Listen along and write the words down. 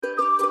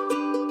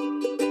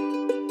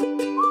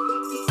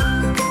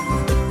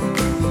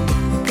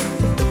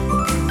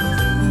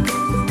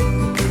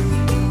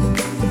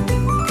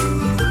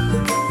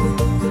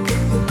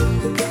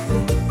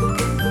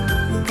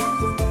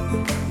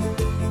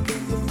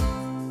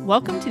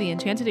Welcome to the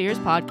Enchanted Ears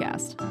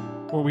podcast,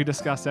 where we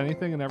discuss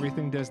anything and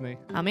everything Disney.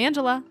 I'm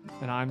Angela.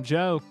 And I'm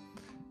Joe.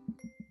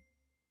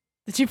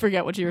 Did you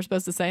forget what you were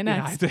supposed to say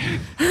next? Yeah,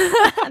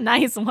 I did.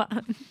 Nice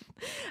one.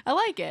 I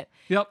like it.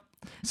 Yep.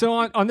 So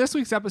on this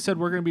week's episode,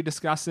 we're going to be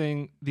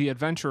discussing the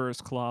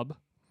Adventurers Club,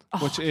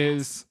 which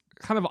is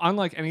kind of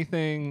unlike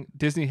anything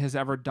Disney has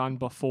ever done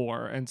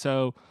before. And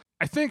so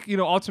I think,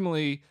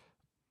 ultimately,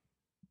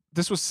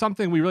 this was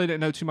something we really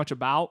didn't know too much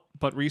about,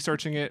 but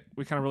researching it,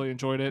 we kind of really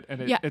enjoyed it.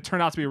 And it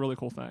turned out to be a really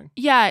cool thing.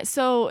 Yeah.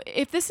 So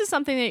if this is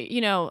something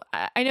that,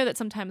 I know that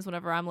sometimes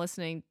whenever I'm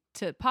listening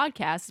to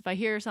podcasts, if I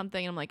hear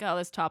something and I'm like, oh,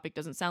 this topic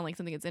doesn't sound like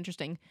something that's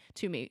interesting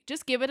to me,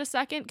 just give it a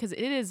second because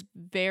it's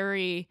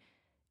very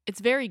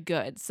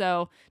good.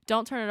 So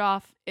don't turn it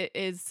off. It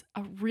is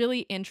a really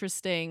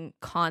interesting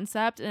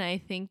concept. And I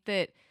think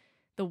that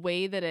the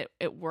way that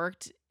it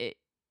worked,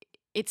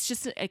 it's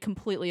just a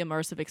completely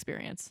immersive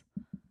experience.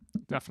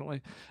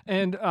 Definitely.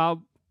 And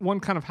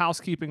one kind of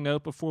housekeeping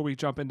note before we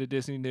jump into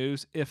Disney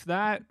news,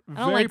 I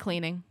don't like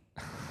cleaning.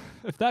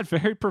 If that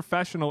very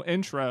professional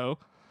intro,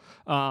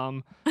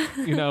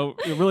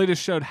 it really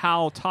just showed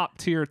how top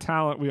tier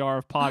talent we are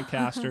of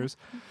podcasters,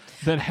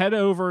 then head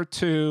over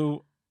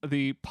to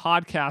the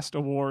podcast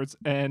awards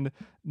and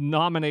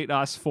nominate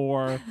us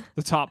for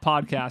the top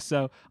podcast.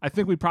 So I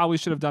think we probably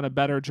should have done a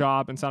better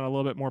job and sound a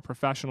little bit more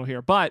professional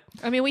here. But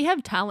I mean, we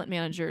have talent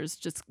managers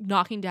just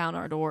knocking down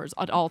our doors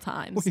at all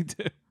times. We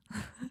do.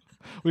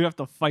 We have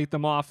to fight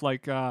them off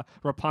like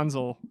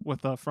Rapunzel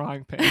with a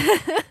frying pan.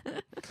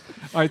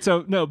 All right.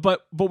 So no,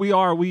 but we've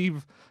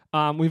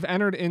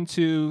entered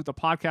into the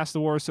podcast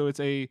awards. So it's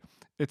a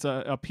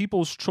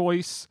People's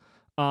Choice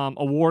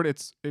award.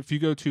 It's if you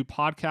go to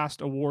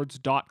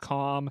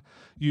podcastawards.com,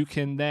 you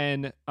can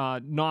then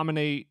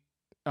nominate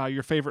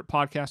your favorite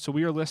podcast. So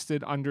we are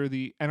listed under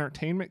the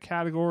entertainment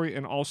category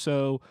and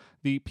also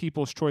the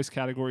People's Choice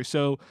category.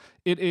 So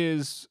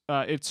it's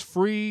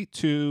free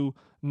to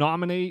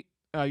nominate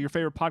your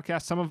favorite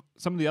podcast. Some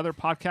of the other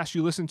podcasts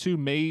you listen to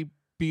may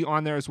be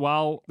on there as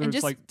well.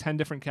 There's like 10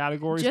 different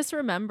categories. Just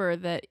remember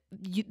that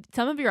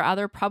some of your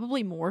other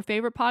probably more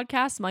favorite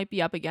podcasts might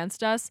be up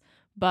against us,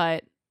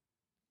 but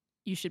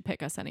you should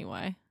pick us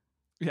anyway.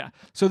 Yeah.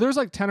 So there's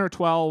like 10 or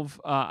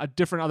 12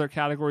 different other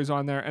categories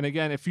on there. And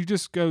again, if you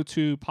just go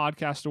to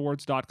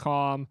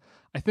podcastawards.com,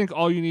 I think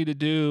all you need to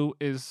do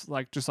is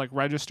just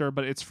register,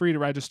 but it's free to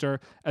register.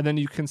 And then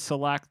you can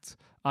select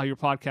your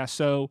podcast.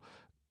 So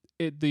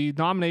the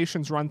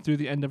nominations run through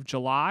the end of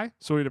July.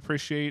 So we'd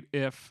appreciate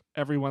if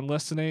everyone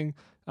listening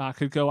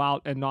could go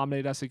out and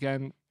nominate us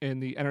again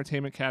in the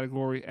entertainment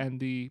category and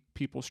the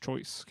People's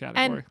Choice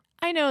category. And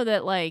I know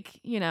that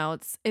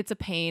it's a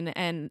pain,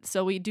 and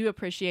so we do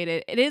appreciate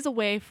it. It is a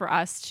way for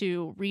us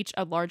to reach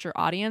a larger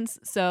audience.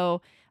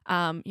 So,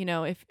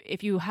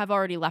 if you have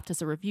already left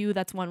us a review,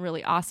 that's one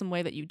really awesome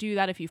way that you do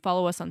that. If you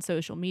follow us on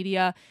social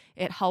media,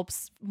 it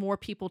helps more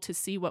people to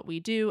see what we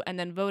do. And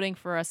then voting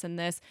for us in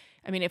this,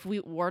 I mean, if we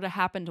were to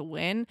happen to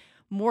win,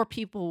 more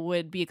people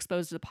would be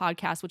exposed to the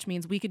podcast, which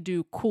means we could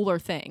do cooler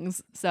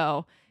things.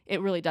 So it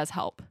really does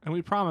help. And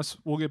we promise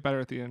we'll get better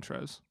at the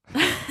intros.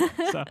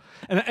 So,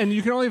 and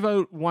you can only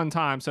vote one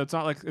time. So it's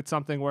not like it's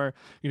something where,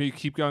 you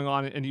keep going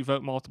on and you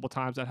vote multiple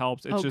times. That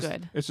helps. It's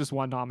good. It's just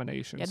one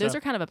nomination. Yeah, those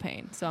are kind of a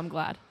pain. So I'm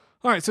glad.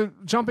 All right. So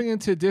jumping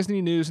into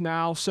Disney news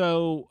now.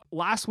 So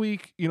last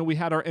week, we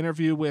had our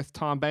interview with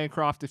Tom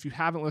Bancroft. If you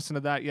haven't listened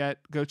to that yet,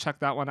 go check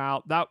that one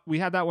out. We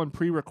had that one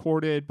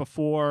pre-recorded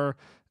before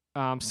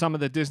some of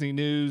the Disney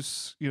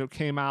news,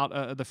 came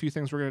out, the few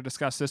things we're going to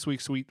discuss this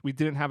week. So we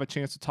didn't have a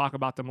chance to talk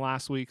about them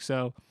last week.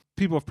 So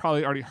people have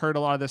probably already heard a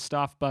lot of this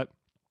stuff, but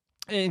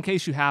in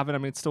case you haven't, I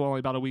mean, it's still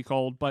only about a week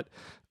old, but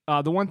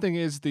the one thing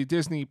is the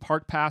Disney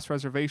Park Pass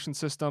reservation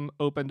system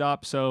opened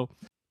up. So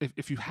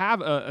if you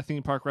have a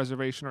theme park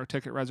reservation or a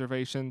ticket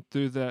reservation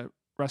through the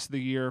rest of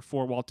the year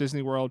for Walt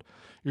Disney World,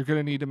 you're going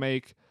to need to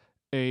make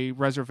a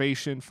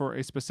reservation for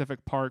a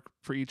specific park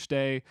for each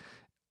day.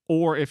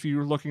 Or if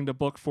you're looking to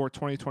book for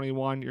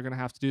 2021, you're going to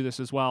have to do this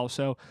as well.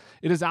 So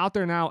it is out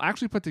there now. I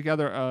actually put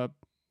together a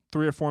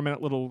 3 or 4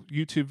 minute little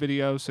YouTube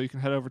video, so you can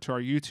head over to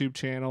our YouTube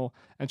channel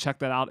and check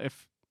that out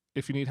if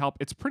you need help.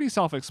 It's pretty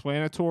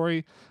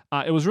self-explanatory.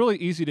 It was really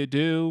easy to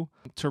do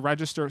to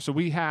register. So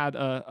we had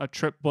a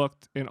trip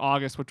booked in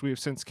August, which we have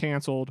since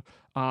canceled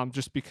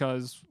just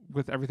because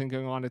with everything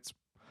going on, it's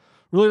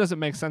really doesn't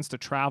make sense to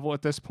travel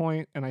at this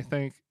point. And I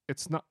think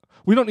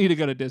we don't need to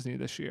go to Disney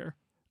this year.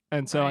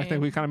 And so I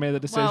think we kind of made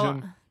the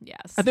decision. Well,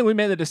 yes. I think we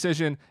made the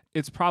decision.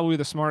 It's probably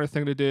the smarter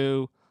thing to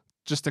do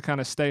just to kind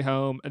of stay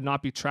home and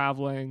not be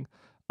traveling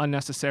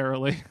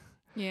unnecessarily.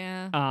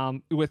 Yeah.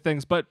 With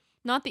things, but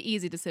not the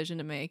easy decision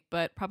to make,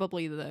 but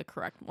probably the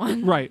correct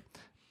one. Right.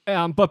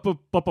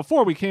 But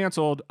before we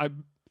canceled,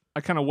 I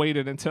kind of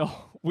waited until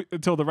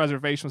the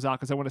reservation was out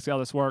because I want to see how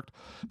this worked.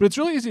 But it's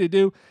really easy to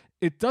do.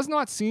 It does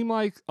not seem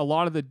like a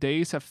lot of the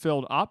days have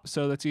filled up,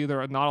 so that's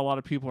either not a lot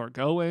of people are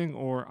going,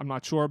 or I'm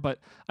not sure. But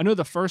I know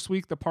the first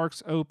week the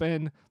park's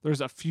open,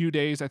 there's a few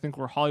days I think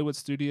where Hollywood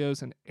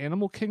Studios and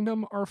Animal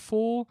Kingdom are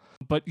full.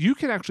 But you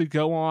can actually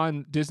go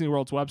on Disney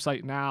World's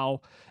website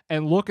now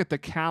and look at the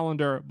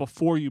calendar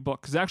before you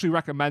book, because I actually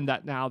recommend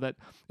that now, that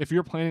if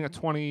you're planning a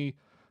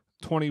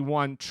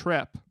 2021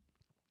 trip,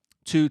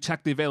 to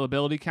check the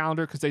availability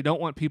calendar, because they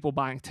don't want people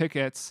buying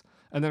tickets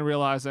and then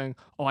realizing,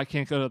 oh, I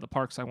can't go to the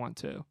parks I want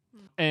to.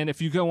 And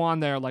if you go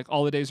on there, like,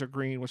 all the days are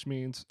green, which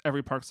means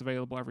every park's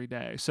available every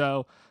day.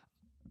 So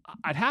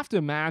I'd have to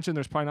imagine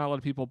there's probably not a lot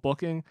of people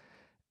booking.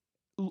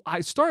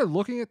 I started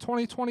looking at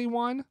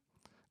 2021.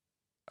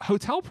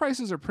 Hotel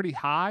prices are pretty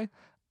high.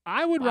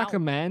 I would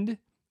recommend,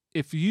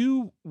 if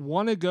you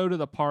want to go to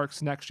the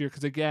parks next year,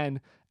 because again,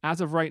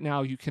 as of right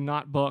now, you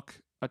cannot book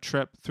a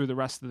trip through the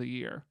rest of the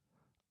year.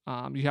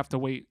 You have to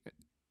wait,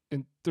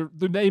 and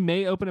they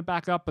may open it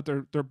back up, but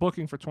they're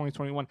booking for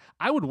 2021.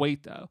 I would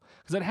wait though,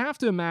 because I'd have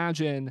to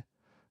imagine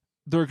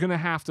they're gonna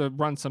have to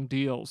run some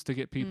deals to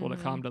get people to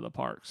come to the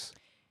parks.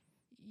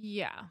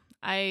 Yeah,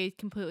 I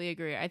completely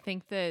agree. I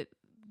think that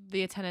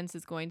the attendance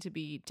is going to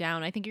be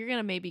down. I think you're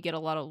gonna maybe get a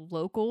lot of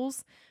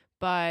locals,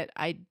 but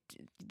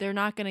they're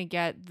not gonna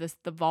get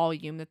the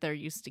volume that they're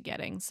used to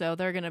getting. So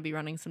they're gonna be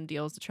running some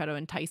deals to try to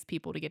entice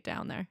people to get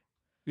down there.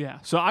 Yeah,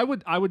 so I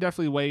would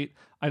definitely wait.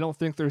 I don't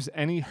think there's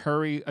any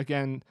hurry.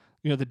 Again,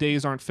 the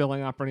days aren't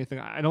filling up or anything.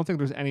 I don't think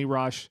there's any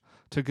rush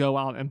to go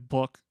out and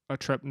book a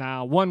trip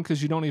now. One,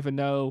 because you don't even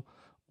know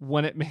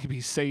when it may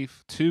be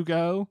safe to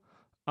go.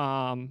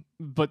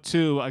 But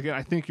two, again,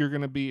 I think you're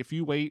going to be, if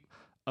you wait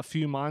a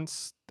few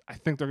months, I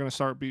think they're going to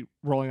start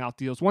rolling out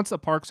deals. Once the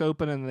park's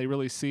open and they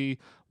really see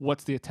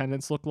what's the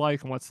attendance look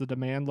like and what's the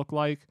demand look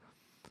like,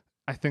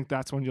 I think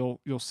that's when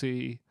you'll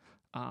see,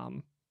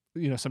 some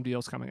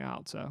deals coming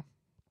out. So.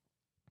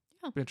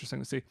 Be interesting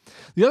to see.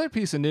 The other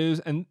piece of news,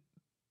 and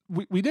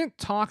we didn't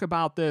talk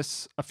about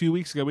this a few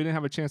weeks ago. We didn't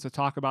have a chance to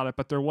talk about it,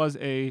 but there was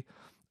a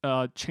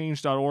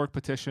change.org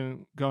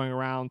petition going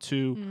around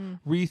to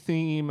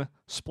retheme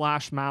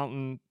Splash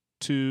Mountain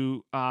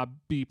to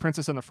be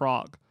Princess and the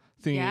Frog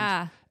themed.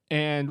 Yeah.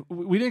 And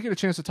we didn't get a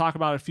chance to talk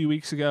about it a few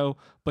weeks ago,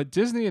 but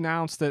Disney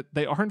announced that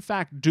they are in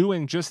fact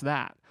doing just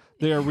that.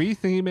 They are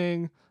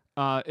retheming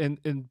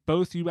in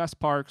both U.S.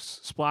 parks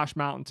Splash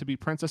Mountain to be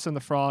Princess and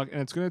the Frog,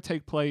 and it's going to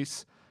take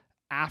place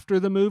after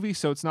the movie,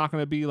 so it's not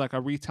going to be like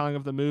a retelling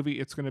of the movie.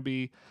 It's going to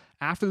be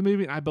after the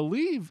movie, and I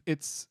believe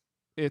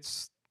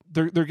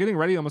they're getting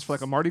ready almost for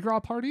like a Mardi Gras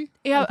party.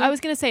 Yeah, I was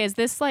gonna say, is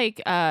this like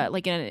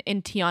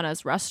in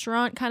Tiana's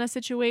restaurant kind of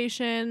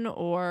situation,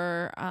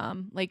 or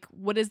like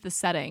what is the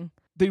setting?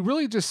 They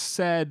really just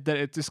said that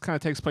it just kind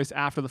of takes place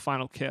after the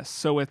final kiss,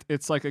 so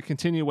it's like a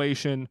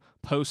continuation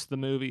post the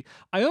movie.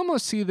 I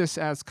almost see this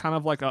as kind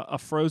of like a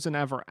Frozen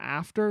Ever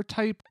After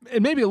type.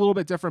 It may be a little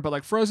bit different, but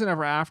like Frozen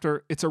Ever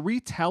After, it's a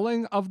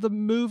retelling of the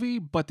movie,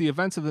 but the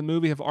events of the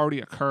movie have already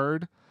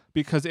occurred,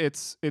 because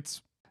it's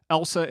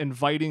Elsa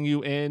inviting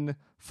you in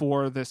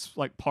for this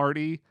like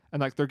party, and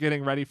like they're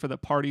getting ready for the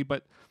party,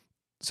 but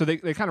so they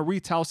kind of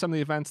retell some of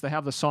the events. They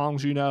have the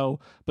songs,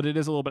 but it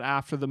is a little bit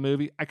after the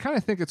movie. I kind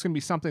of think it's going to be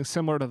something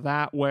similar to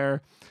that,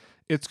 where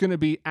it's going to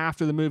be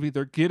after the movie.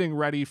 They're getting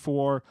ready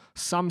for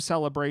some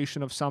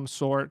celebration of some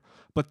sort,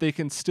 but they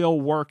can still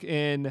work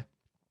in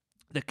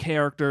the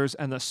characters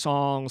and the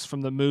songs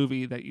from the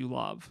movie that you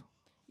love.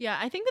 Yeah,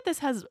 I think that this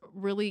has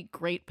really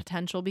great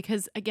potential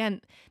because, again,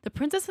 The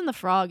Princess and the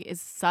Frog is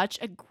such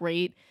a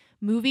great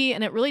movie,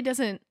 and it really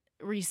doesn't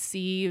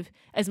receive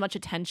as much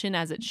attention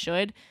as it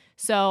should.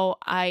 So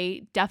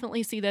I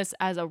definitely see this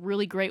as a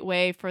really great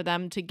way for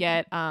them to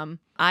get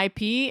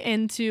IP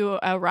into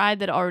a ride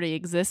that already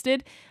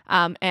existed.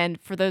 And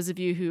for those of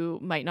you who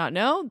might not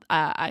know,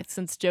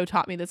 since Joe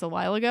taught me this a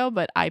while ago,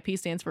 but IP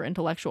stands for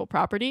intellectual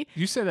property.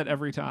 You say that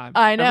every time.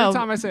 I know. Every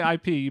time I say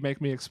IP, you make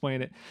me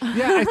explain it.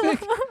 Yeah, I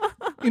think,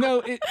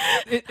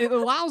 it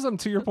allows them,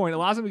 to your point, it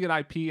allows them to get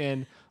IP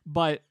in,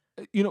 but,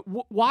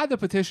 why the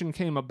petition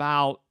came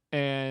about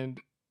and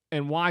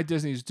why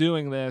Disney's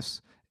doing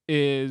this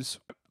is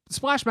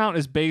Splash Mountain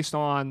is based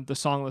on the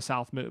Song of the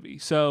South movie.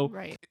 So,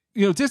 right.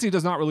 Disney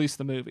does not release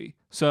the movie.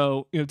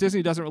 So,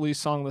 Disney doesn't release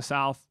Song of the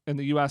South in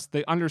the US.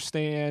 They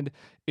understand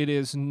it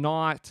is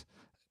not,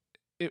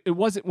 it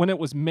wasn't, when it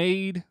was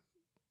made,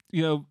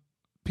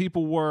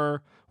 people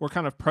were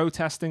kind of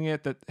protesting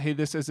it, that, hey,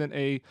 this isn't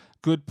a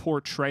good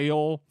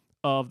portrayal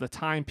of the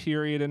time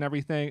period and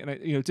everything.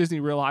 And, Disney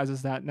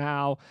realizes that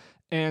now.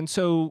 And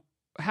so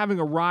having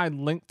a ride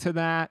linked to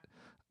that,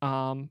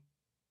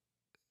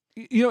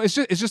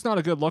 it's just not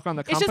a good look on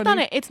the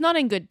company. It's not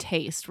in good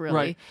taste, really.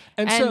 Right.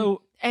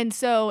 And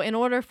so in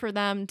order for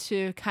them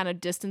to kind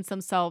of distance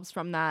themselves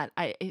from that,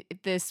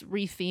 this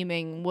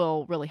retheming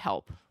will really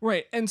help.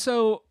 Right. And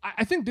so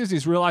I think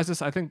Disney's realized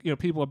this. I think,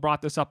 people have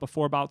brought this up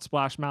before about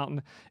Splash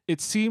Mountain.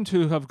 It seemed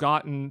to have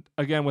gotten,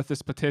 again, with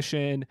this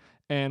petition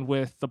and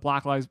with the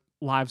Black Lives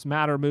Lives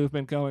Matter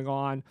movement going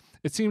on.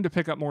 It seemed to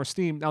pick up more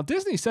steam. Now,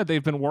 Disney said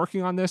they've been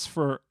working on this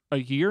for a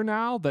year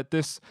now,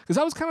 because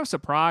I was kind of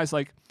surprised.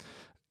 Like,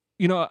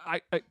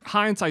 I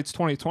hindsight's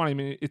 2020. I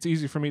mean, it's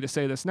easy for me to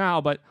say this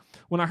now, but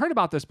when I heard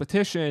about this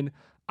petition,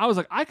 I was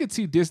like, I could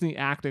see Disney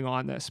acting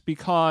on this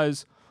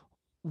because,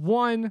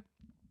 one,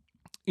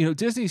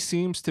 Disney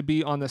seems to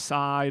be on the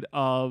side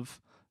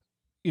of,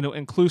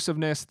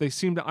 inclusiveness. They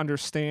seem to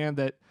understand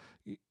that,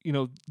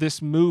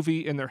 this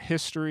movie in their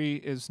history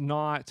is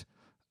not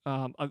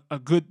a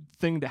good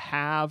thing to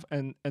have,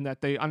 and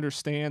that they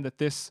understand that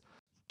this,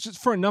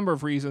 just for a number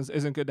of reasons,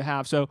 isn't good to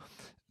have. So,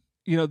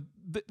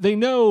 they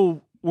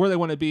know where they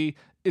want to be.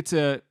 It's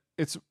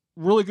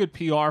really good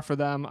PR for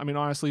them. I mean,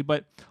 honestly,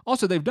 but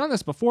also they've done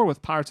this before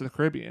with Pirates of the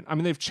Caribbean. I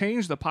mean, they've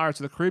changed the Pirates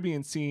of the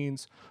Caribbean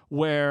scenes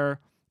where,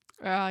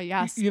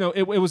 yes,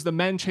 it was the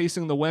men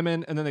chasing the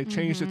women, and then they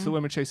changed it to the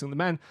women chasing the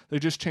men. They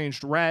just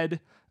changed Red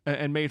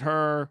and made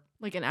her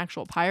like an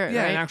actual pirate,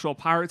 yeah, right? An actual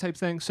pirate type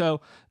thing. So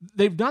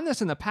they've done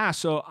this in the past.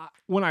 So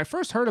when I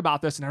first heard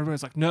about this, and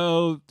everybody's like,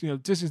 no,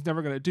 Disney's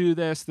never going to do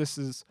this. This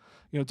is,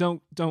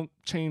 don't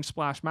change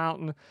Splash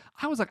Mountain.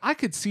 I was like, I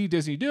could see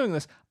Disney doing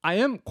this. I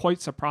am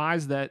quite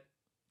surprised that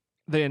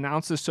they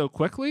announced this so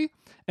quickly.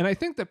 And I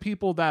think that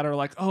people that are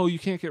like, oh, you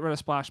can't get rid of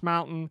Splash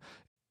Mountain,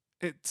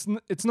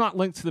 it's not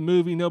linked to the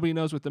movie, nobody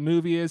knows what the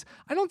movie is.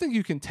 I don't think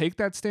you can take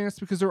that stance,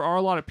 because there are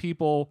a lot of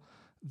people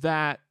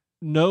that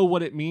know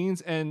what it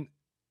means, and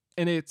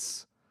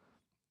it's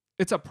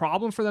a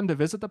problem for them to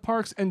visit the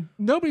parks, and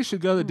nobody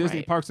should go to Disney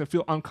Right. parks and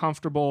feel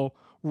uncomfortable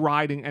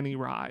riding any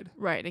ride.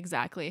 Right,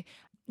 exactly.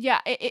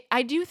 Yeah,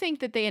 I do think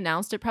that they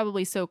announced it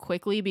probably so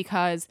quickly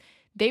because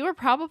they were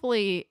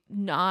probably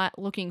not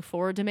looking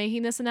forward to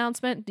making this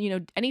announcement.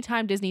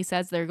 Anytime Disney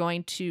says they're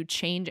going to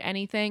change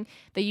anything,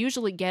 they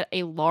usually get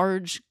a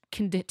large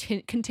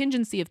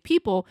contingency of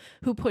people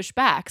who push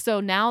back.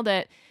 So now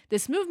that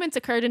this movement's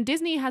occurred and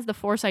Disney has the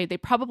foresight, they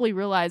probably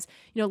realized,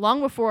 long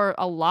before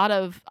a lot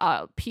of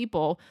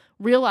people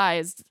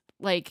realized,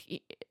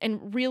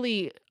 and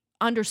really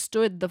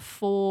understood the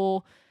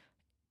full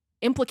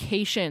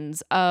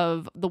implications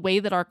of the way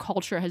that our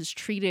culture has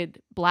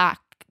treated Black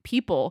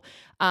people.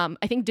 I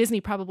think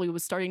Disney probably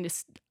was starting to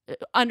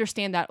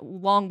understand that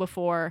long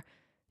before,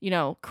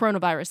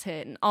 coronavirus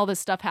hit and all this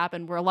stuff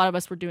happened, where a lot of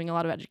us were doing a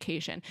lot of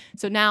education.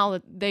 So now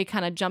they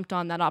kind of jumped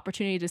on that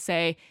opportunity to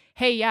say,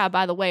 hey, yeah,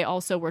 by the way,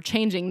 also we're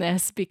changing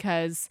this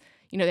because,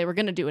 they were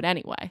going to do it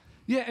anyway.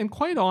 Yeah, and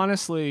quite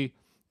honestly,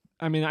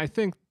 I mean, I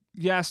think,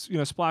 yes,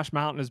 Splash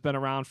Mountain has been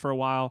around for a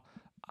while.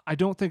 I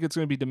don't think it's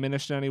going to be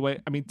diminished in any way.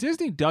 I mean,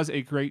 Disney does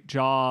a great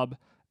job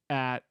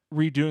at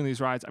redoing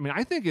these rides. I mean,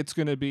 I think it's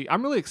going to be,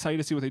 I'm really excited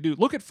to see what they do.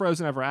 Look at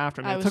Frozen Ever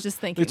After. I was just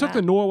thinking they took that.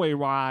 the Norway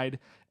ride,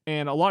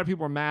 and a lot of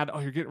people were mad. Oh,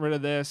 you're getting rid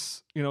of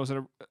this. It was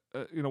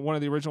one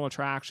of the original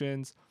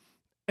attractions.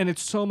 And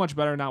it's so much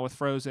better now with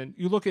Frozen.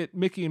 You look at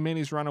Mickey and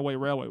Minnie's Runaway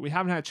Railway. We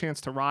haven't had a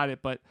chance to ride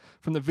it, but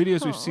from the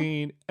videos we've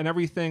seen and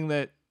everything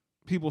that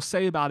people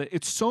say about it,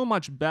 it's so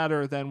much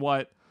better than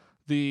what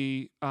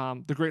the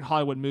Great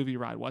Hollywood Movie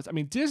Ride was. I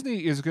mean,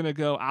 Disney is going to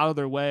go out of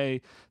their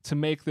way to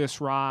make this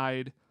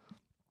ride,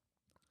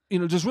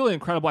 just really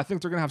incredible. I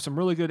think they're going to have some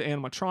really good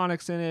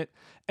animatronics in it,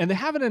 and they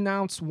haven't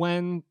announced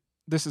when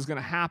this is going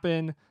to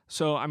happen.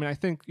 So, I mean, I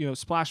think,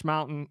 Splash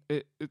Mountain,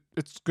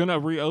 it's going to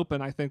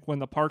reopen, I think, when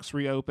the parks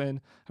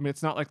reopen. I mean,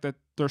 it's not like that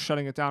they're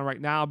shutting it down right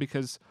now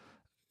because,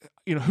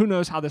 who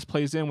knows how this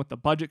plays in with the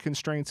budget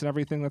constraints and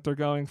everything that they're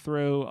going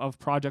through of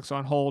projects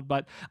on hold.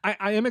 But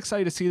I am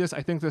excited to see this.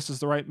 I think this is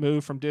the right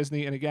move from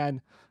Disney. And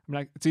again, I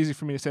mean, it's easy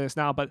for me to say this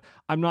now, but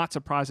I'm not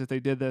surprised that they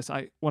did this.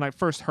 When I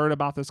first heard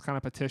about this kind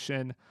of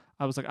petition,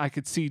 I was like, I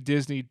could see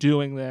Disney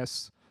doing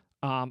this.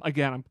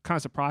 Again, I'm kind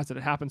of surprised that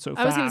it happened so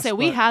fast. I was going to say,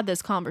 we had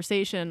this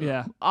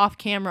conversation off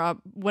camera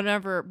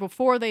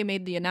before they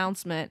made the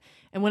announcement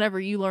and whenever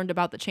you learned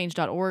about the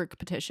change.org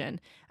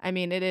petition. I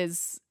mean, it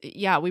is,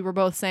 we were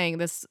both saying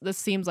this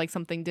seems like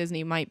something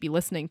Disney might be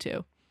listening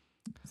to.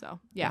 So,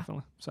 yeah.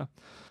 Definitely. So, all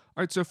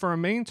right. So for our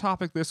main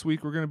topic this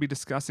week, we're going to be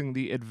discussing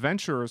the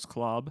Adventurers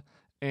Club.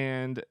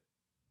 And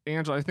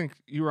Angela, I think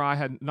you or I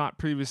had not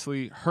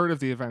previously heard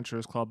of the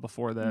Adventurers Club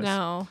before this.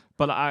 No.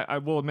 But I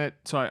will admit,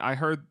 so I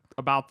heard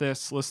about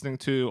this listening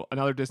to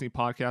another Disney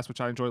podcast, which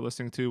I enjoy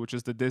listening to, which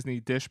is the Disney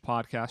Dish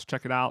podcast.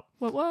 Check it out.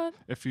 What?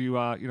 If you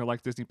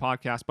like Disney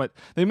podcasts. But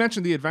they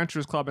mentioned the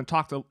Adventurers Club and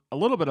talked a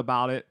little bit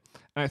about it.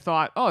 And I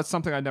thought, it's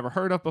something I'd never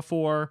heard of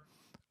before.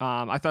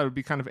 I thought it would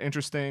be kind of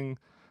interesting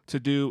to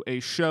do a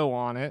show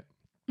on it.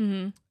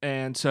 Mm-hmm.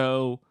 And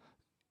so,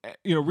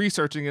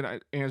 researching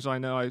it, Angela, I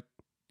know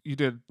you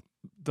did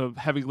the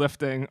heavy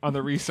lifting on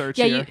the research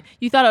here.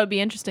 You thought it would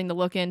be interesting to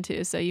look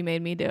into, so you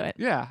made me do it.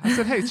 Yeah, I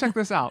said, hey, check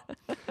this out.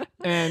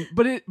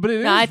 But it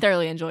is. I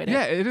thoroughly enjoyed it.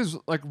 Yeah, it is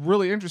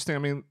really interesting. I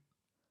mean,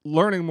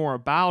 learning more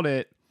about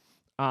it,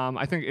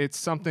 I think it's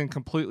something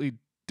completely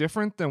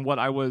different than what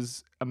I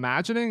was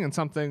imagining, and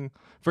something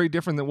very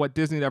different than what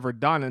Disney had ever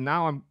done. And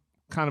now I'm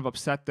kind of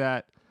upset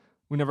that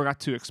we never got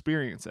to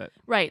experience it.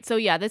 Right. So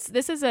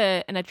this is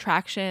an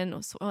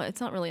attraction. Well, it's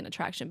not really an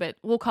attraction, but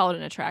we'll call it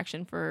an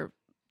attraction for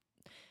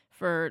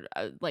for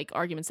like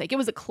argument's sake. It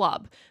was a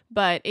club,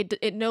 but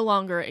it no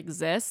longer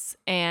exists,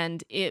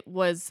 and it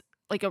was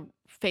like a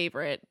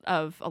favorite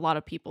of a lot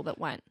of people that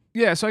went.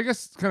 Yeah, so I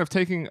guess kind of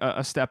taking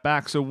a step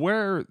back. So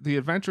where the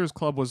Adventurers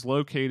Club was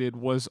located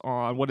was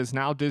on what is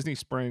now Disney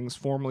Springs,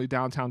 formerly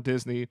Downtown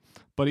Disney.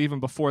 But even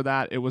before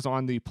that, it was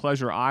on the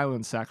Pleasure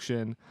Island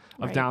section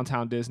of Right.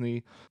 Downtown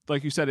Disney.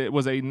 Like you said, it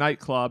was a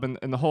nightclub, and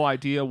the whole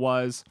idea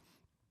was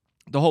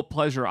the whole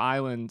Pleasure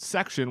Island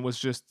section was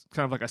just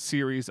kind of like a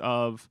series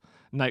of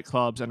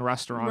nightclubs and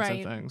restaurants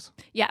and Right. things.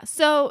 Yeah.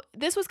 So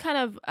this was kind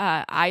of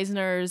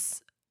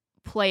Eisner's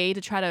play to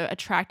try to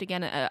attract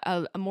again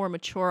a more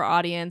mature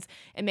audience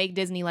and make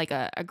Disney like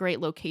a great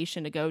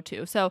location to go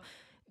to. So,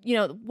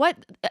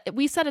 what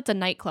we said it's a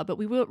nightclub, but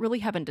we really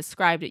haven't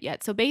described it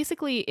yet. So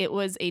basically, it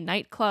was a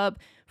nightclub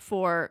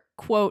for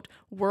quote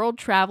world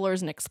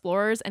travelers and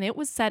explorers, and it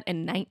was set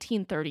in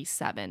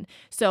 1937.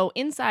 So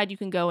inside you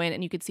can go in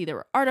and you could see there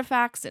were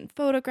artifacts and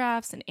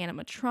photographs and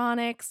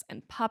animatronics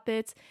and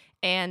puppets,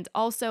 and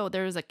also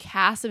there's a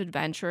cast of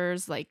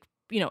adventurers like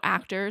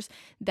actors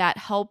that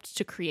helped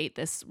to create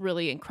this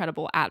really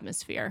incredible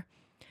atmosphere.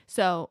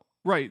 So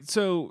Right.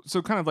 So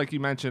kind of like you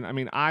mentioned, I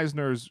mean,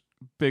 Eisner's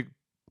big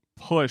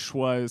push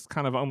was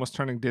kind of almost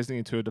turning Disney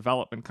into a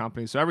development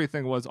company. So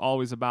everything was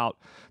always about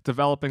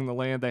developing the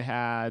land they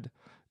had,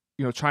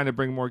 trying to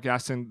bring more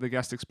guests in the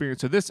guest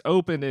experience. So this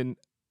opened in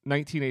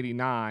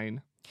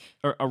 1989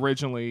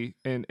 originally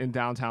in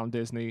downtown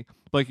Disney.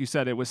 Like you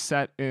said, it was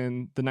set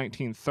in the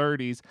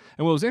 1930s.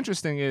 And what was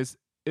interesting is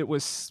it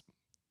was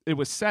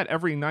set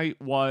every night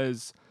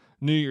was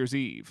New Year's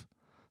Eve.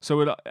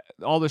 So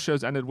all the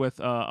shows ended with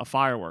a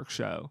fireworks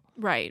show.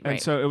 right. And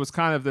so it was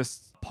kind of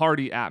this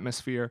party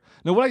atmosphere.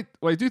 Now, what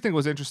I do think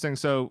was interesting,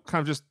 so kind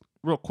of just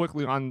real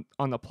quickly on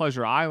the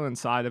Pleasure Island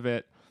side of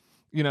it,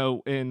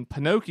 in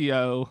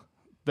Pinocchio,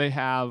 they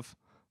have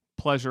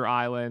Pleasure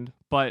Island,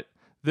 but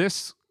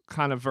this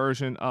kind of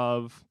version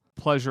of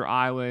Pleasure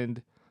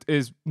Island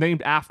is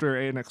named after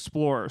an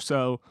explorer.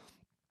 So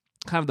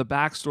kind of the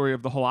backstory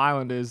of the whole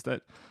island is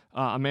that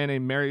a man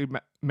named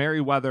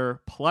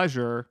Meriwether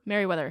Pleasure.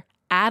 Meriwether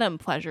Adam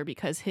Pleasure,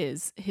 because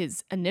his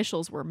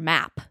initials were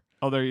MAP.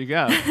 Oh, there you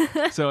go.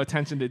 So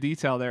attention to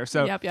detail there.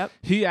 So Yep.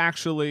 he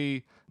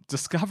actually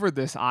discovered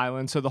this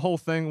island. So the whole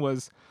thing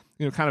was,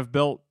 kind of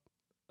built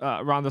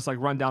around this like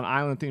rundown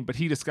island theme, but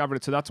he discovered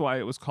it. So that's why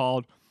it was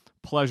called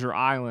Pleasure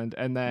Island.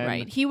 And then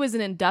Right. He was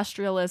an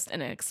industrialist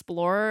and an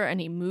explorer, and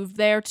he moved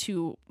there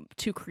to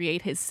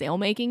create his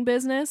sailmaking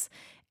business.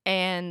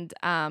 And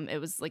it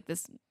was like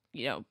this,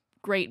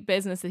 great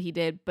business that he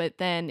did. But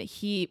then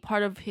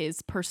part of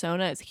his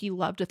persona is he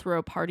loved to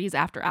throw parties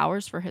after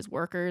hours for his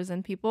workers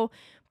and people.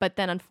 But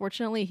then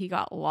unfortunately he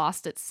got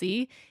lost at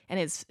sea, and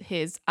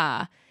his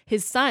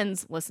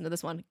sons, listen to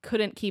this one,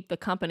 couldn't keep the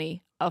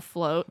company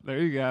afloat. there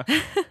you go.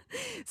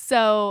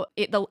 So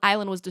the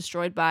island was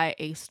destroyed by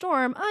a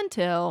storm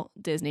until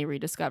Disney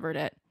rediscovered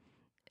it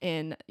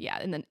in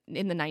the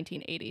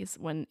 1980s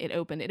when it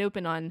opened. It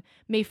opened on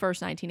May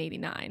 1st,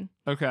 1989.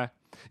 Okay.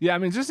 Yeah, I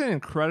mean, just an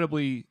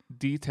incredibly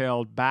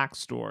detailed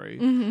backstory.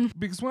 Mm-hmm.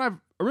 Because when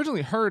I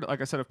originally heard,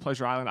 like I said, of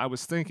Pleasure Island, I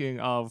was thinking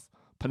of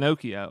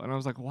Pinocchio. And I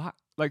was like, what?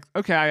 Like,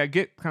 okay, I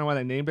get kind of why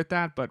they named it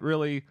that, but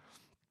really,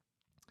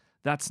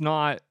 that's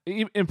not,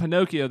 in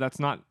Pinocchio, that's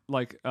not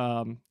like, it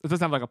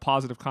doesn't have like a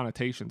positive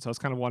connotation. So I was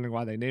kind of wondering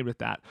why they named it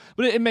that.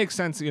 But it makes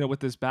sense, with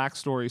this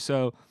backstory.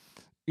 So,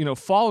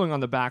 following on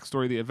the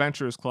backstory, the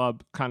Adventurers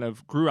Club kind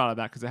of grew out of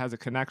that because it has a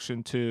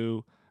connection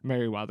to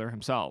Meriwether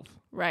himself.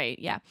 Right,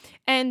 yeah.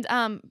 And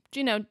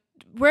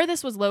where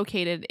this was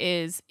located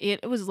is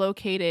it was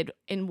located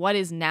in what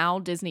is now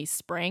Disney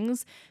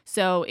Springs.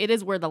 So it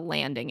is where the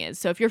landing is.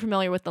 So if you're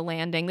familiar with the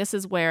landing, this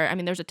is where, I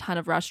mean, there's a ton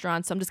of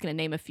restaurants. So I'm just going to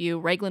name a few.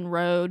 Raglan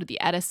Road,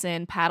 the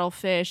Edison,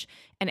 Paddlefish,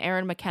 and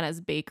Aaron McKenna's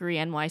Bakery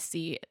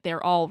NYC.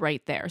 They're all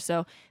right there.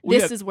 So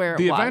this is where it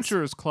was. The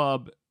Adventurers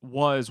Club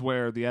was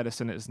where the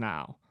Edison is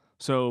now.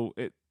 So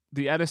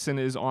the Edison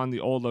is on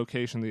the old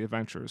location, the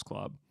Adventurers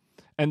Club.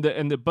 And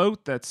the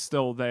boat that's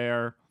still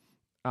there,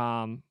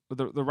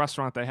 the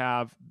restaurant they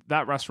have,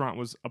 that restaurant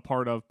was a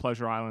part of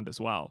Pleasure Island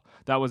as well.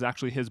 That was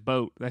actually his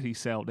boat that he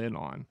sailed in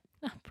on.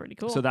 Oh, pretty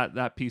cool. So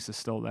that piece is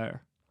still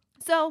there.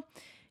 So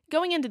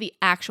going into the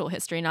actual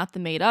history, not the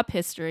made up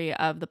history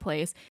of the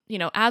place,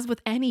 as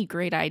with any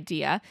great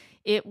idea,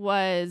 it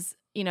was,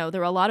 there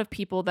were a lot of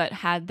people that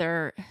had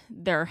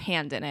their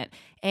hand in it.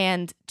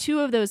 And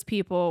two of those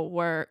people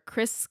were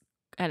Chris,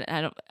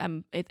 and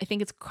I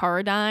think it's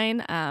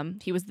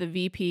Carradine. He was the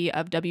VP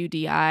of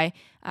WDI,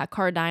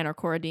 Carradine or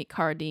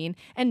Carradine,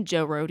 and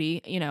Joe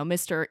Rohde,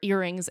 Mr.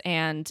 Earrings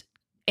and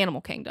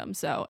Animal Kingdom.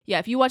 So yeah,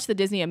 if you watch the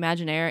Disney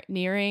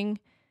Imagineering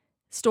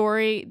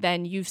story,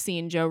 then you've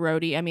seen Joe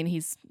Rohde. I mean,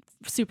 he's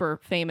super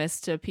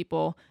famous to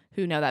people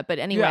who know that. But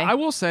anyway, yeah, I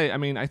will say, I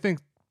mean, I think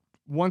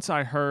once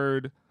I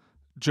heard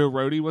Joe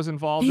Rohde was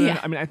involved in,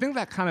 I mean, I think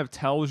that kind of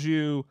tells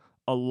you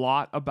a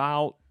lot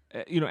about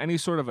any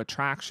sort of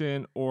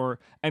attraction or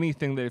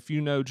anything that if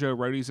Joe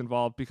Rohde's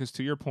involved, because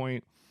to your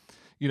point,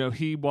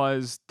 he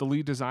was the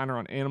lead designer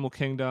on Animal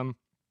Kingdom.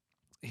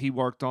 He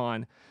worked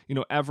on,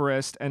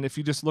 Everest. And if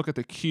you just look at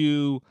the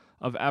queue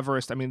of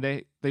Everest, I mean,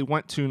 they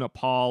went to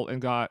Nepal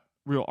and got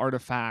real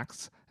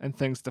artifacts and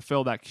things to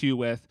fill that queue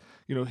with.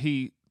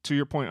 He, to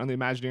your point on the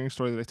Imagineering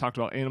story that they talked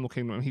about, Animal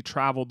Kingdom, he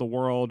traveled the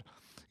world,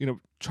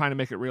 trying to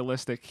make it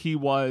realistic. He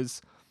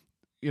was,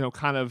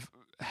 kind of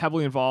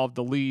heavily involved,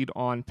 the lead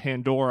on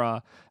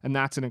Pandora, and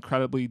that's an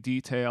incredibly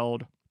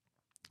detailed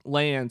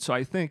land. So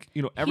I think,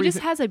 everything. He just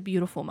has a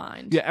beautiful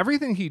mind. Yeah,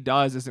 everything he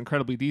does is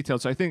incredibly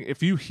detailed. So I think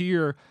if you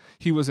hear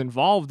he was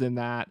involved in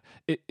that,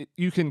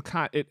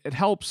 it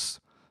helps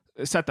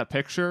set the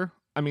picture.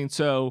 I mean,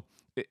 so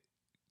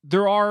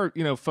there are,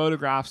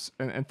 photographs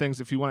and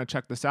things if you want to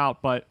check this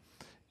out, but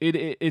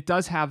it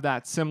does have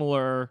that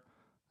similar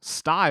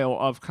style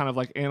of kind of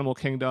like Animal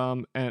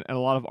Kingdom and a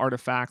lot of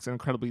artifacts and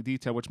incredibly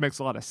detailed, which makes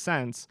a lot of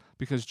sense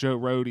because Joe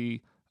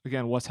Rohde,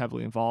 again, was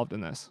heavily involved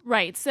in this.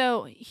 Right.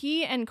 So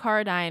he and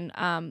Carradine,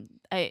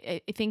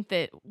 I think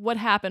that what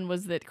happened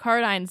was that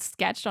Carradine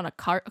sketched on a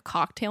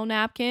cocktail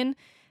napkin,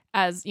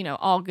 as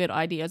all good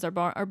ideas are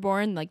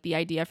born, like the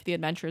idea for the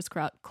Adventurers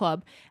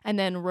Club, and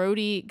then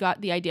Rohde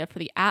got the idea for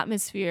the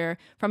atmosphere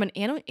from an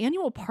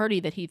annual party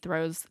that he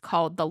throws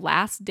called the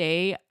Last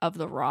Day of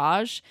the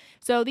Raj.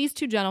 So these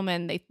two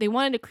gentlemen, they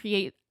wanted to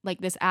create like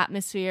this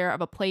atmosphere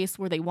of a place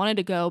where they wanted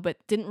to go but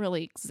didn't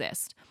really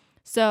exist.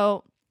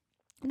 So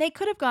they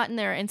could have gotten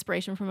their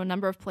inspiration from a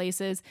number of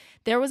places.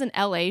 There was an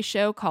LA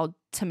show called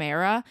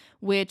Tamara,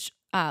 which,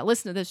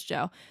 listen to this,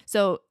 Joe.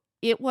 So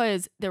there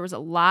was a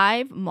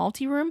live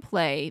multi-room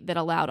play that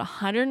allowed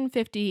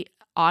 150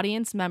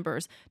 audience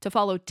members to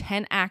follow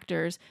 10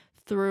 actors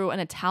through an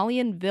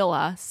Italian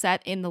villa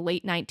set in the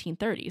late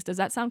 1930s. Does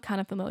that sound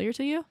kind of familiar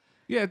to you?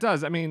 Yeah, it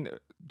does. I mean,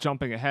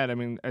 jumping ahead,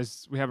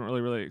 as we haven't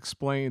really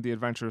explained the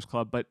Adventurers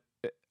Club, but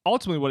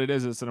ultimately what it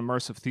is an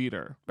immersive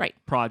theater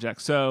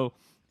project. So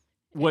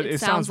what it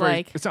sounds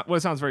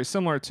very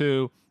similar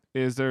to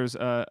is there's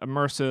a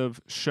immersive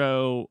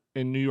show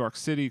in New York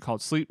City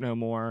called Sleep No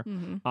More,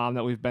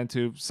 that we've been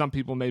to. Some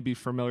people may be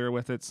familiar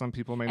with it. Some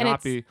people may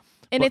not be.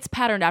 And it's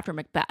patterned after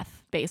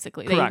Macbeth,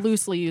 basically. Correct. They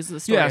loosely use the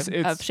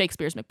story of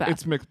Shakespeare's Macbeth.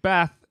 It's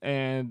Macbeth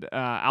and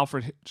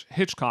Alfred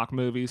Hitchcock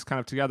movies kind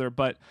of together,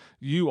 but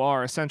you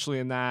are essentially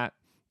in that.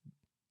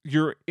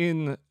 You're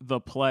in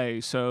the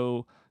play.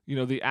 So,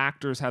 the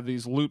actors have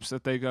these loops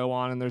that they go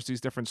on and there's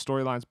these different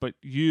storylines, but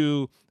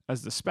you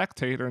as the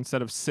spectator,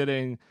 instead of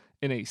sitting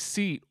in a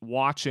seat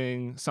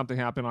watching something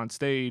happen on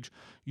stage,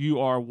 you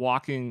are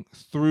walking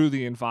through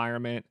the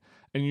environment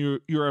and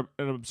you're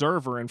an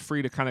observer and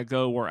free to kind of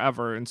go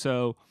wherever. And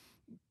so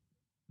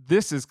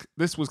this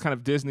was kind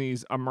of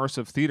Disney's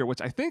immersive theater,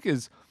 which I think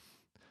is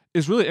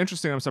really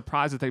interesting. I'm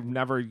surprised that they've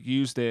never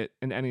used it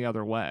in any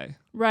other way.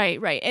 Right.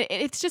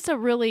 It's just a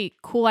really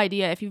cool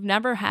idea. If you've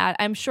never had,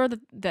 I'm sure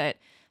that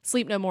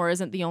Sleep No More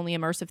isn't the only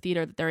immersive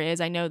theater that there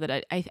is. I know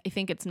that I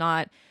think it's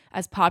not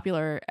as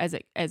popular as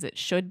it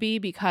should be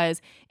because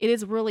it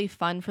is really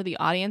fun for the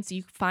audience.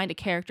 You find a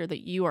character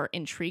that you are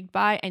intrigued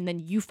by, and then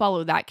you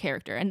follow that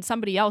character, and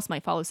somebody else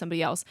might follow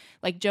somebody else.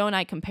 Like Joe and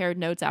I compared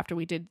notes after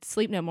we did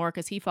Sleep No More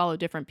because he followed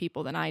different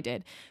people than I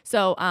did.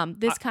 So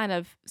this kind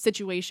of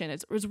situation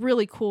was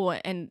really cool,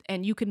 and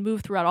you can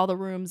move throughout all the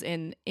rooms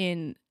in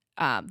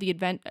the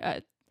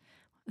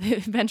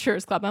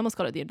Adventurers Club. I almost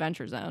called it the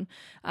Adventure Zone.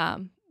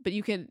 But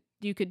you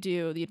could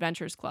do the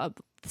Adventurers Club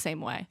the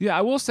same way. Yeah,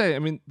 I will say,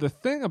 the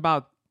thing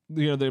about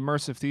the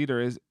immersive theater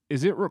is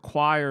it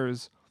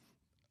requires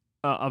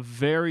a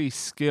very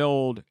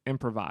skilled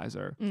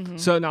improviser. Mm-hmm.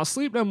 So now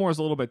Sleep No More is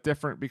a little bit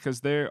different because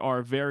there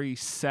are very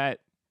set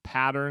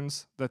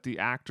patterns that the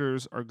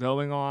actors are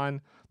going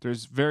on.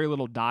 There's very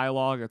little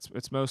dialogue.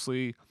 It's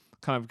mostly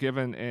kind of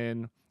given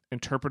in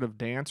interpretive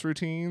dance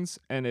routines,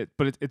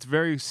 but it's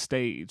very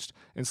staged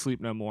in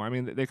Sleep No More.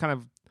 They kind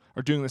of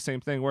are doing the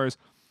same thing, whereas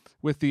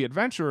with the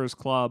Adventurers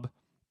Club,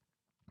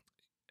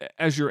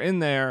 as you're in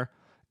there,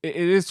 it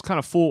is kind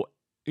of full,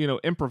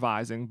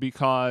 improvising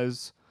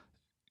because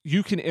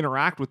you can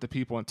interact with the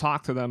people and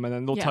talk to them, and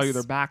then they'll tell you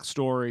their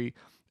backstory.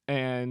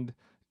 And,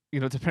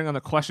 depending on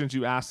the questions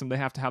you ask them, they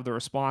have to have the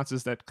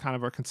responses that kind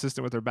of are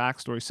consistent with their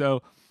backstory.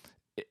 So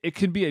it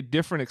can be a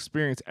different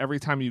experience every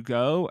time you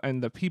go,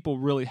 and the people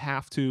really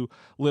have to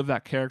live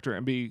that character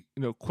and be,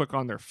 quick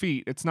on their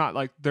feet. It's not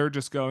like they're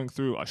just going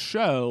through a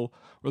show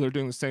where they're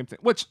doing the same thing,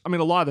 which, a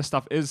lot of the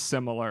stuff is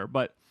similar,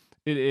 but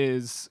it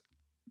is,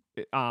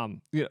 it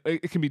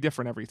can be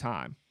different every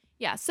time.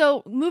 Yeah.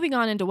 So moving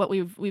on into what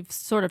we've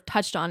sort of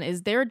touched on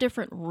is there are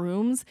different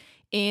rooms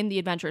in the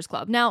Adventurers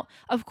Club. Now,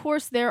 of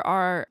course, there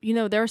are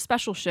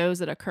special shows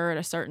that occur at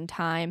a certain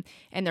time,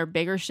 and they're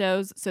bigger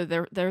shows. So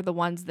they're the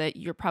ones that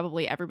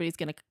everybody's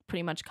going to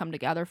pretty much come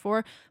together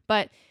for.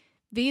 But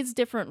these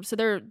different, so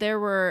there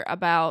were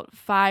about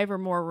 5 or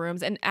more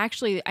rooms. And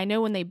actually, I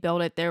know when they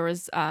built it, there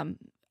was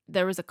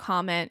a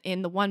comment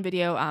in the one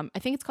video. I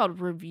think it's called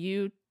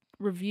Review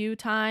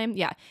Time.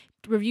 Yeah.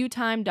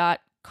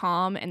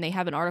 com, and they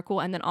have an article,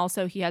 and then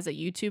also he has a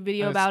YouTube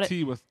video And about it's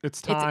it.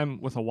 it's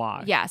time with a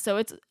Y. Yeah,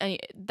 so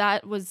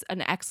that was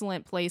an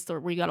excellent place where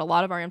we got a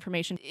lot of our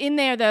information. In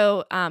there,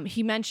 though,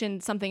 he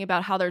mentioned something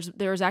about how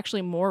there's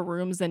actually more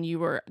rooms than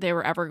they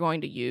were ever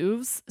going to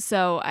use.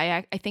 So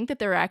I think that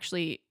there are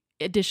actually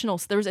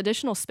there's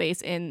additional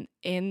space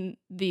in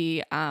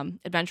the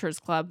Adventurers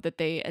Club that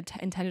they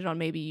intended on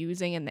maybe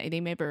using, and they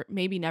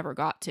maybe never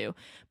got to.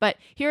 But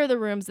here are the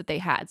rooms that they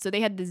had. So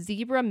they had the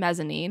Zebra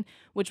Mezzanine,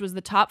 which was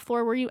the top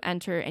floor where you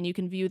enter, and you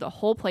can view the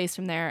whole place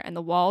from there, and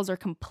the walls are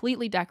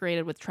completely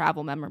decorated with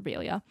travel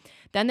memorabilia.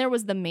 Then there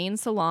was the main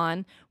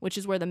salon, which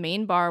is where the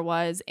main bar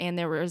was, and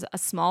there was a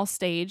small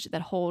stage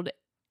that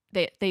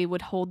they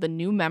would hold the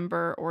new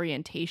member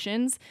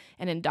orientations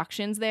and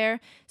inductions there.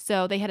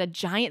 So they had a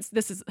giant,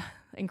 this is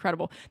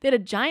incredible. They had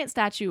a giant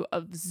statue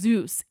of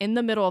Zeus in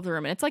the middle of the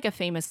room. And it's like a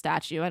famous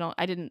statue.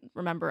 I didn't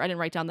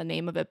write down the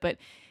name of it, but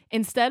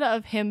instead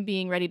of him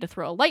being ready to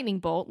throw a lightning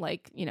bolt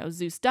like,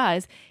 Zeus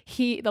does,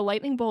 the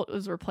lightning bolt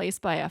was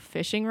replaced by a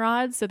fishing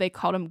rod. So they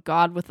called him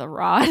God with a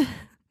rod.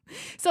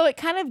 So it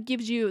kind of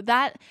gives you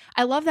that.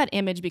 I love that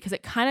image because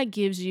it kind of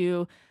gives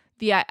you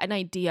an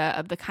idea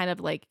of the kind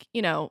of like,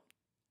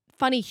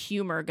 funny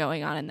humor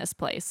going on in this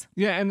place.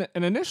 Yeah,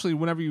 and initially,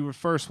 whenever you would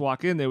first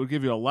walk in, they would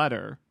give you a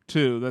letter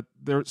too.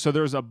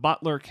 There's a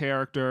butler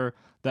character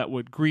that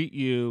would greet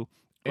you,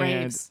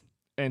 Graves.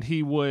 and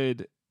he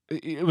would.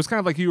 It was kind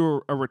of like you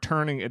were a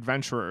returning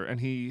adventurer, and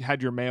he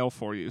had your mail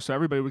for you. So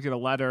everybody would get a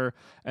letter,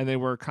 and they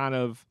were kind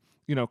of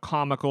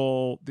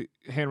comical, the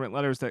handwritten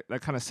letters that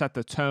kind of set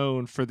the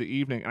tone for the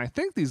evening. And I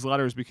think these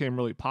letters became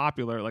really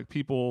popular. Like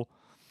people,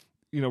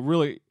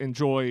 really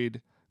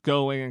enjoyed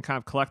going and kind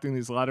of collecting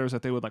these letters,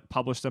 that they would like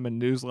publish them in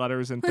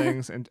newsletters and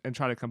things and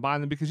try to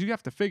combine them, because you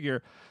have to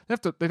figure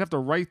they'd have to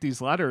write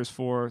these letters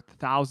for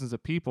thousands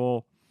of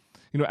people,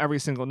 every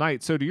single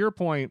night. So to your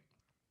point,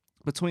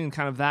 between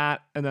kind of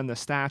that and then the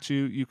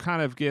statue, you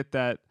kind of get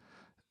that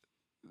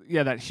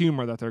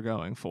humor that they're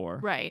going for.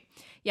 Right.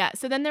 Yeah.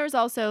 So then there was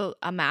also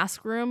a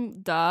mask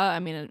room. Duh. I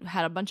mean, it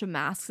had a bunch of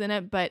masks in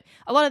it, but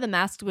a lot of the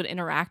masks would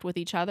interact with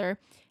each other.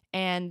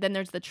 And then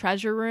there's the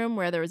treasure room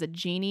where there was a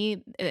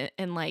genie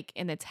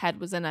and its head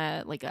was in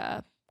a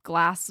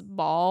glass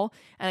ball,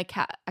 and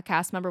a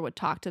cast member would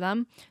talk to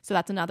them. So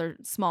that's another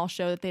small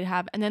show that they'd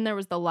have. And then there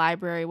was the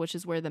library, which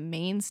is where the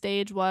main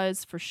stage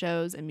was for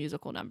shows and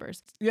musical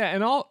numbers. Yeah,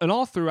 and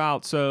all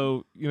throughout.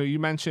 So you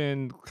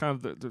mentioned kind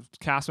of the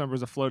cast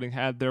members of Floating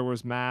Head. There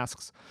was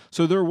masks,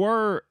 so there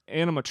were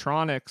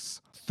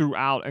animatronics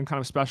throughout and kind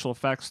of special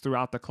effects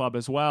throughout the club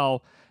as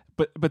well.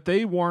 But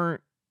they weren't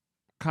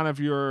kind of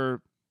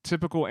your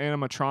typical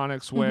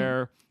animatronics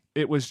where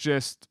it was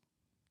just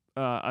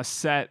a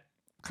set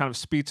kind of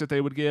speech that they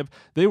would give.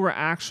 They were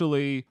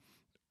actually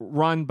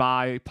run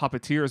by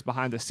puppeteers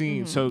behind the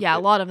scenes. So yeah, a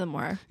lot of them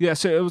were. Yeah,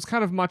 so it was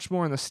kind of much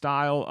more in the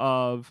style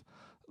of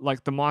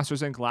like the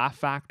Monsters Inc. Laugh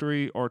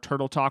Factory or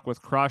Turtle Talk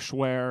with Crush,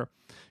 where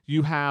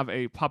you have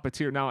a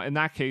puppeteer. Now, in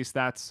that case,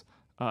 that's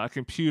a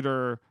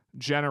computer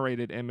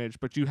generated image,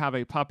 but you have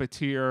a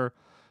puppeteer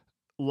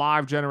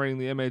live generating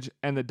the image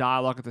and the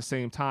dialogue at the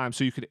same time,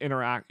 so you can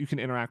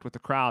interact with the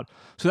crowd.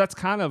 So that's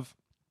kind of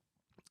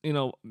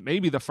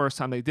maybe the first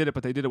time they did it,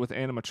 but they did it with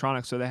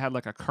animatronics. So they had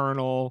like a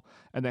Colonel,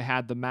 and they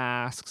had the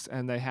masks,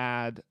 and they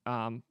had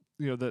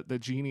the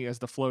genie as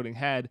the floating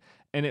head,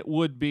 and it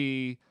would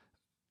be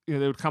they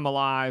would come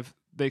alive.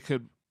 They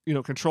could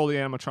control the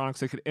animatronics.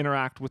 They could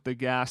interact with the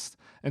guest,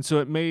 and so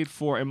it made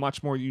for a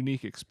much more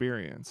unique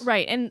experience.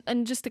 Right,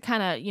 and just to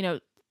kind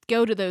of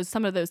go to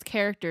some of those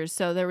characters.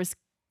 So there was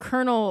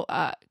Colonel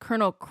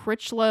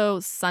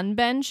Critchlow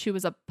Sunbench, who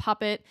was a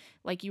puppet,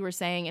 like you were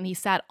saying, and he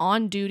sat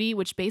on duty,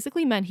 which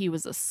basically meant he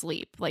was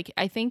asleep. Like,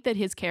 I think that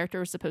his character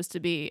was supposed to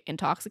be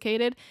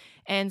intoxicated,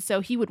 and so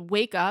he would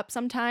wake up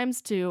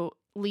sometimes to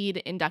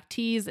lead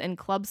inductees and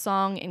club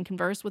song and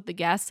converse with the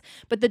guests.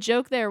 But the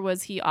joke there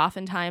was he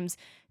oftentimes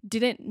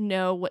didn't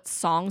know what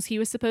songs he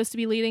was supposed to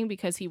be leading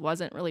because he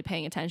wasn't really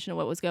paying attention to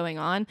what was going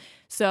on.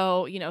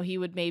 So, he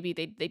would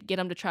they'd get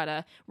him to try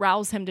to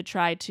rouse him to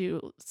try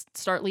to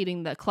start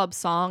leading the club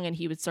song, and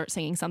he would start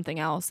singing something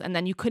else. And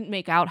then you couldn't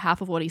make out half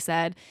of what he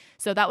said.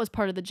 So that was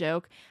part of the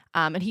joke.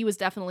 And he was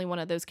definitely one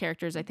of those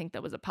characters, I think,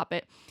 that was a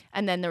puppet.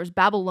 And then there was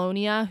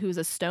Babylonia, who's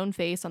a stone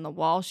face on the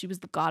wall. She was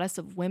the goddess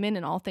of women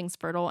and all things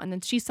fertile. And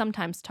then she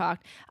sometimes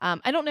talked.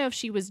 I don't know if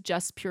she was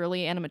just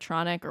purely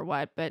animatronic or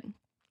what, but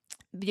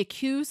the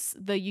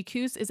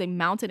Yacuse is a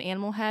mounted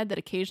animal head that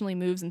occasionally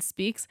moves and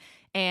speaks,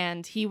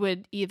 and he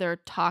would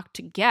either talk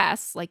to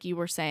guests, like you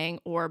were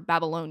saying, or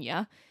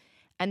Babylonia.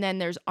 And then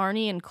there's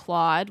Arnie and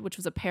Claude, which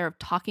was a pair of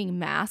talking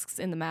masks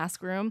in the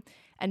mask room,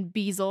 and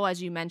Beazle,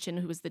 as you mentioned,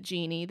 who was the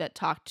genie that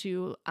talked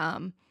to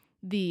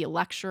the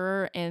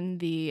lecturer in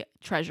the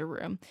treasure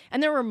room.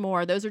 And there were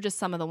more. Those are just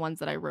some of the ones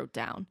that I wrote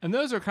down. And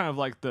those are kind of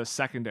like the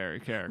secondary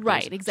characters.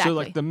 Right, exactly. So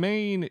like the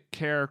main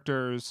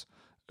characters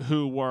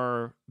who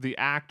were the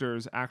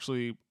actors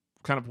actually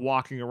kind of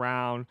walking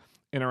around,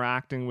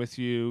 interacting with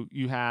you.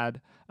 You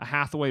had a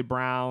Hathaway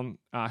Brown,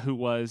 who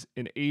was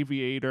an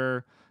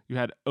aviator. You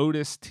had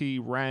Otis T.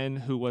 Wren,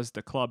 who was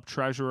the club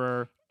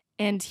treasurer.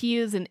 And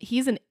he's an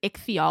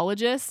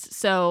ichthyologist.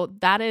 So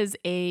that is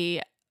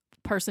a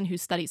person who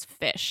studies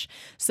fish.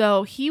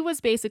 So he was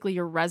basically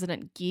your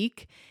resident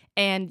geek.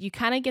 And you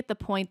kind of get the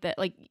point that,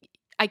 like,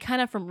 I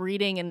kind of, from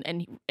reading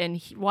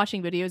and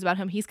watching videos about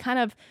him, he's kind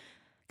of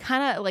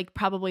like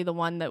probably the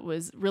one that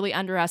was really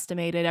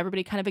underestimated.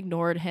 Everybody kind of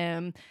ignored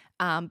him,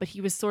 but he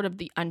was sort of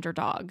the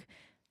underdog.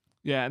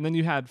 Yeah, and then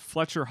you had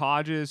Fletcher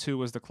Hodges, who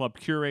was the club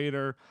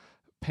curator,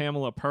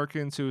 Pamela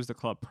Perkins, who was the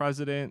club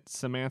president,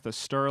 Samantha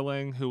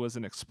Sterling, who was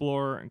an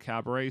explorer and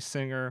cabaret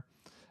singer,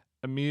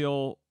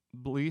 Emil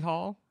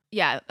Blehall.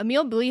 Yeah,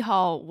 Emil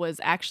Blehall was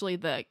actually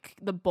the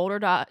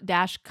Boulder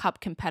Dash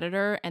Cup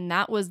competitor, and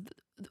that was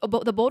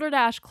the Boulder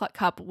Dash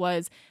Cup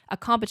was a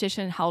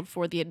competition held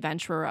for the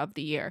Adventurer of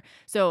the Year.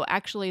 So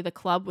actually, the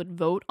club would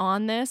vote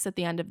on this at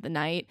the end of the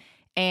night,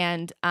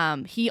 and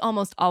he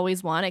almost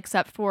always won,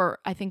 except for,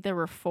 I think there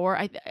were 4.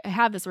 I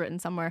have this written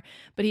somewhere,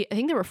 but I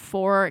think there were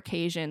 4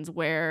 occasions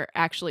where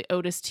actually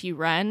Otis T.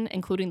 Wren,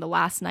 including the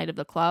last night of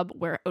the club,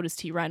 where Otis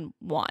T. Wren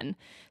won.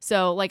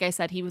 So, like I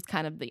said, he was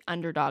kind of the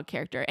underdog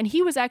character, and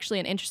he was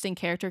actually an interesting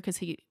character because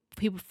he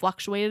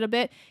fluctuated a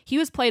bit. He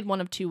was played one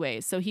of 2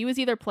 ways. So he was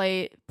either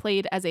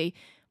played as a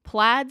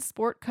plaid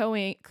sport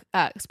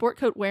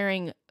coat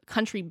wearing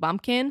country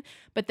bumpkin,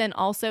 but then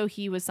also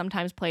he was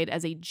sometimes played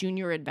as a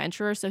junior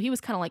adventurer. So he was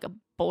kind of like a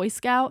Boy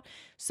Scout.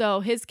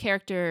 So his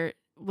character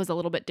was a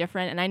little bit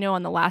different. And I know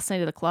on the last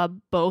night of the club,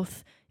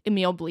 both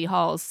Emil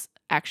Blehalls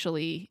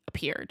actually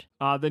appeared.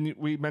 Then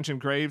we mentioned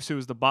Graves, who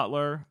was the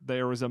butler.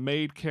 There was a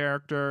maid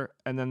character,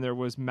 and then there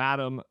was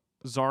Madame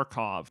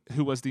Zarkov,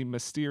 who was the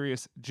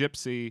mysterious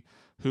gypsy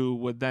who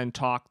would then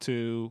talk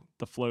to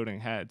the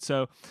floating head.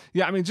 So,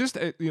 yeah, I mean, just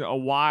a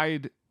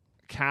wide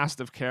cast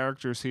of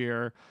characters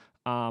here.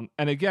 And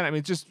again,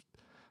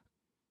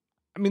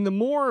 the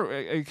more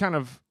I kind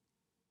of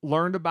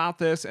learned about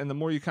this and the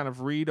more you kind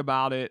of read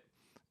about it,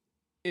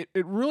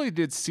 it really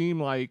did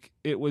seem like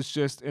it was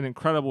just an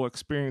incredible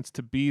experience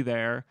to be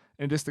there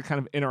and just to kind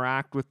of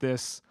interact with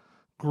this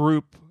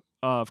group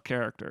of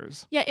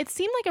characters. Yeah, it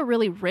seemed like a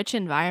really rich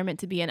environment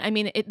to be in. I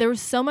mean, there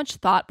was so much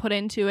thought put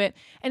into it.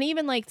 And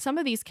even like some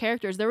of these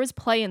characters, there was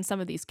play in some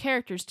of these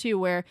characters too,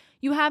 where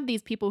you have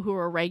these people who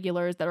are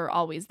regulars that are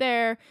always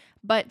there.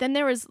 But then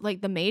there was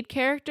like the maid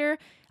character.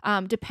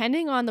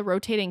 Depending on the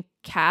rotating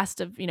cast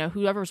of,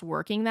 whoever's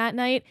working that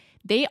night,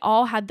 they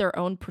all had their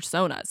own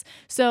personas.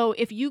 So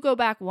if you go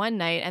back one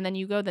night and then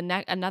you go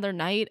another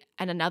night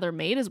and another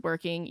maid is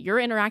working, you're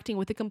interacting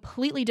with a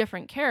completely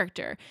different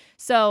character.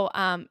 So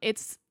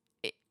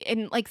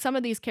and like some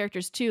of these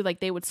characters too, like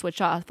they would switch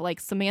off, like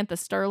Samantha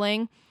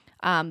Sterling,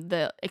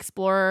 the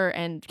explorer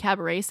and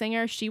cabaret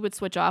singer, she would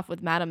switch off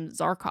with Madame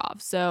Zarkov.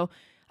 So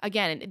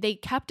again, they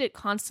kept it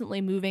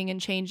constantly moving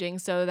and changing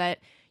so that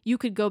you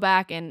could go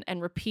back and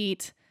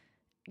repeat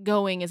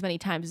going as many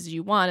times as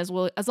you want,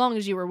 as long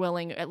as you were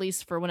willing, at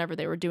least for whenever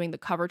they were doing the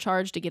cover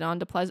charge to get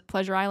onto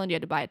Pleasure Island, you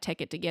had to buy a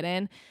ticket to get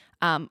in.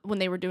 When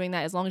they were doing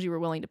that, as long as you were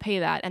willing to pay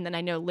that. And then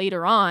I know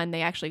later on,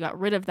 they actually got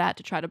rid of that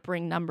to try to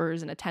bring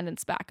numbers and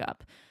attendance back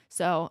up.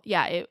 So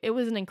yeah, it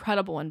was an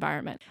incredible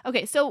environment.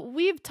 Okay, so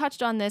we've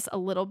touched on this a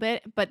little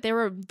bit, but there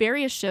were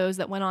various shows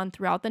that went on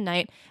throughout the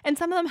night, and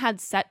some of them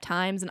had set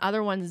times and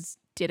other ones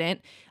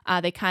didn't.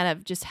 They kind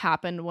of just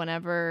happened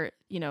whenever,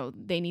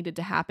 they needed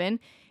to happen.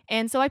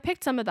 And so I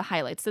picked some of the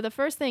highlights. So the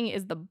first thing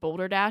is the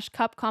Boulder Dash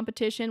Cup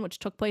competition, which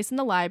took place in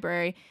the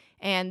library.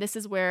 And this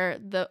is where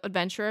the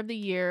Adventurer of the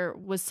Year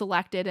was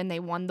selected and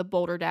they won the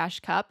Boulder Dash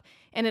Cup.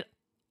 And it,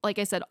 like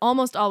I said,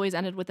 almost always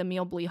ended with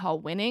Emil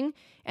Blehall winning.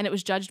 And it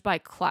was judged by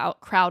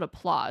crowd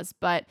applause.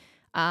 But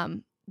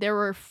there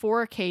were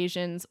 4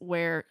 occasions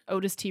where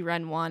Otis T.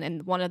 Wren won.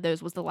 And one of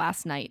those was the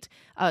last night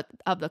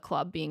of the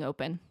club being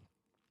open.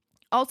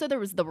 Also, there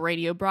was the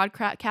radio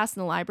broadcast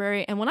in the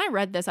library. And when I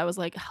read this, I was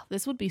like, oh,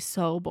 this would be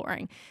so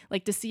boring.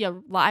 Like to see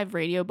a live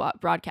radio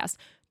broadcast.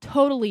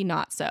 Totally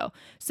not so.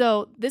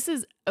 So this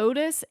is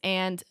Otis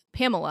and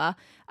Pamela.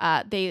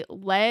 They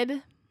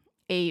led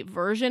a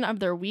version of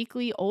their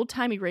weekly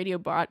old-timey radio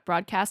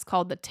broadcast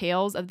called The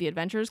Tales of the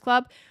Adventurers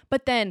Club.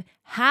 But then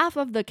half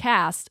of the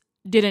cast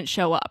didn't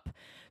show up.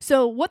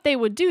 So what they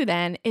would do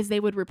then is they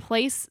would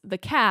replace the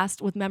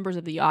cast with members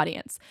of the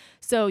audience.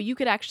 So you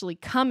could actually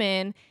come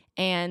in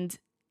and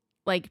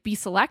like be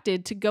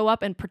selected to go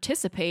up and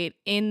participate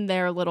in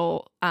their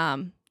little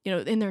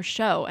in their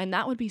show, and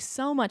that would be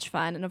so much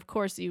fun. And of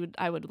course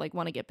I would like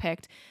want to get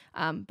picked,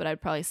 but I'd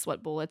probably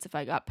sweat bullets if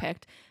I got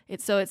picked.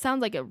 So it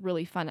sounds like a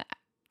really fun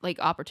like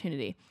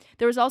opportunity.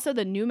 There was also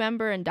the new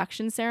member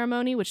induction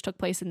ceremony, which took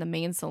place in the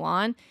main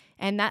salon,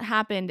 and that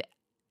happened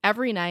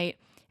every night.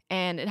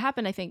 And it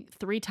happened, I think,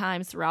 3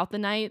 times throughout the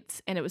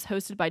night, and it was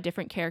hosted by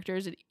different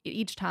characters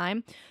each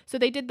time. So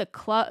they did the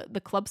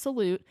club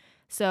salute.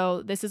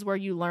 So this is where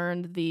you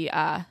learned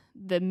the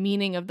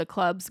meaning of the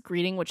club's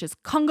greeting, which is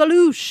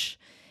Congaloosh.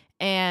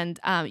 And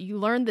you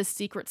learn the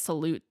secret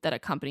salute that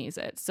accompanies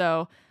it.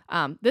 So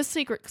this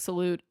secret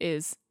salute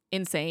is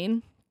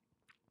insane.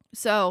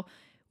 So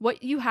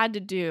What you had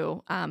to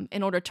do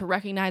in order to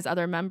recognize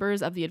other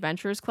members of the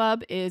Adventurers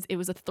Club is it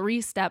was a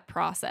 3-step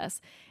process.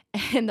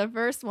 And the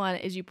first one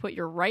is you put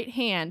your right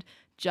hand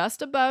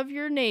just above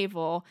your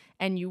navel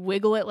and you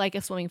wiggle it like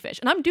a swimming fish.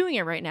 And I'm doing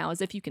it right now as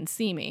if you can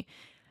see me.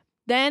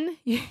 Then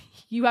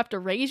you have to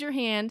raise your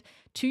hand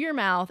to your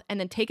mouth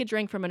and then take a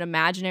drink from an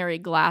imaginary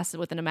glass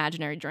with an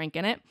imaginary drink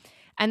in it.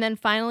 And then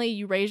finally,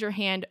 you raise your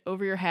hand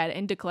over your head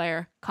and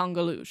declare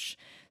Congaloosh.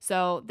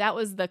 So that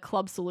was the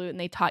club salute, and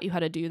they taught you how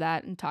to do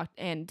that and talked.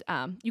 And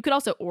you could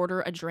also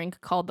order a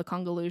drink called the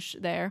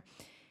Congaloosh there.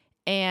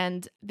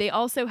 And they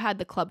also had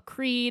the club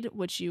creed,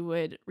 which you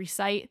would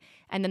recite,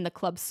 and then the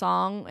club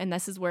song. And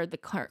this is where the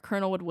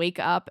colonel would wake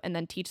up and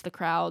then teach the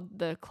crowd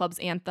the club's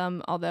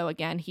anthem. Although,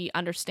 again, he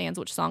understands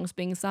which song's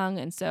being sung.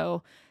 And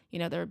so,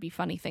 there would be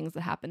funny things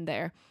that happened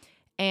there.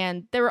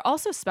 And there were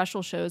also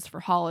special shows for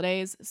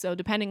holidays. So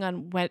depending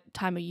on what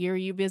time of year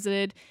you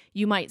visited,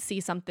 you might see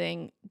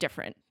something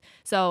different.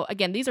 So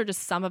again, these are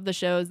just some of the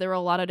shows. There were a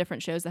lot of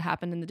different shows that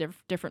happened in the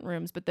different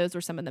rooms, but those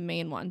were some of the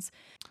main ones.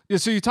 Yeah.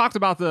 So you talked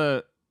about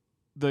the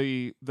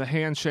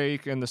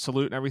handshake and the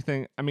salute and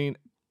everything. I mean,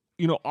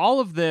 all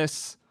of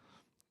this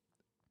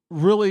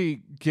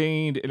really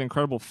gained an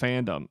incredible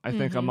fandom, I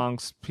think,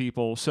 amongst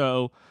people.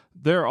 So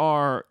there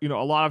are, a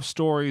lot of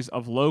stories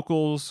of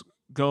locals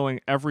going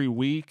every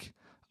week.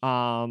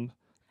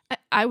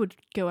 I would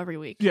go every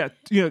week. Yeah,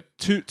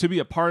 to be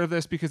a part of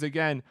this because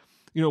again,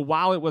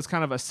 while it was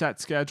kind of a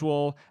set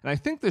schedule, and I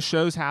think the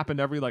shows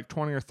happened every like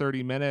 20 or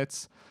 30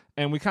 minutes,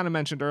 and we kind of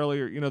mentioned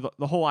earlier,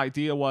 the whole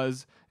idea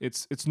was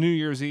it's New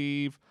Year's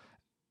Eve.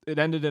 It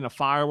ended in a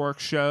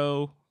fireworks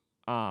show.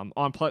 There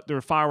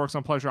were fireworks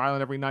on Pleasure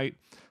Island every night,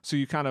 so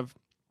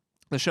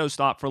the show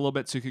stopped for a little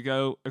bit so you could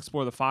go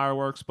explore the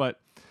fireworks,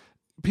 but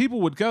people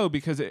would go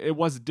because it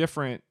was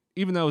different.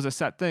 Even though it was a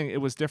set thing,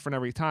 it was different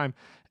every time.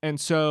 And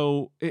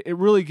so it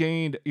really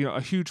gained, a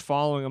huge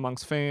following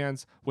amongst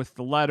fans with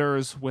the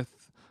letters,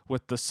 with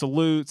the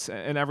salutes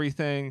and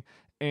everything.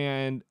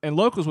 And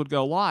locals would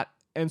go a lot.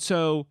 And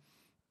so,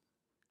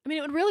 I mean,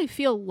 it would really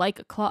feel like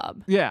a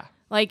club. Yeah.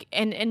 Like,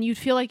 and you'd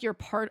feel like you're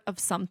part of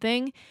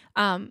something.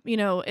 I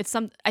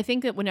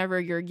think that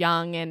whenever you're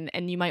young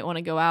and you might want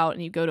to go out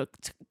and you go to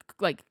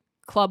like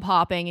club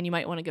hopping and you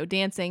might want to go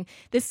dancing,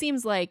 this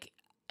seems like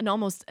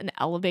almost an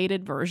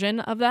elevated version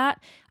of that,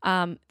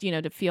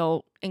 to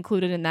feel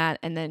included in that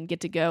and then get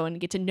to go and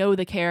get to know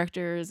the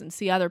characters and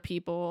see other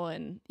people.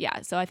 And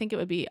yeah, so I think it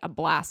would be a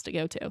blast to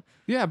go to.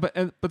 Yeah, but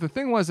the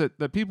thing was that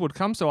people would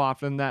come so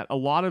often that a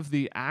lot of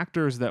the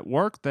actors that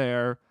worked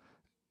there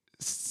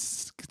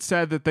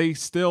said that they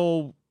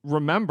still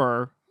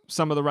remember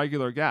some of the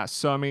regular guests.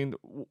 So, I mean,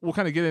 we'll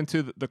kind of get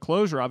into the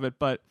closure of it,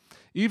 but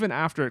even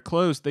after it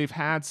closed, they've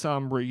had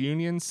some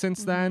reunions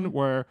since then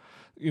where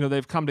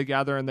they've come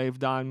together and they've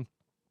done,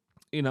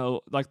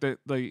 like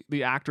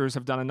the actors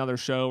have done another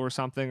show or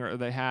something, or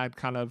they had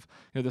kind of,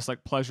 this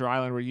like Pleasure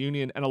Island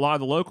reunion, and a lot of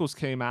the locals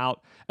came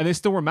out and they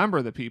still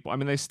remember the people. I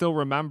mean, they still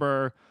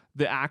remember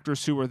the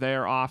actors who were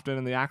there often,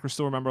 and the actors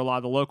still remember a lot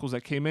of the locals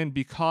that came in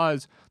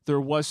because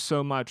there was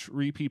so much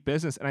repeat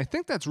business. And I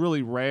think that's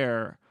really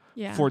rare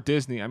for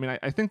Disney. I mean,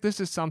 I think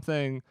this is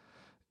something,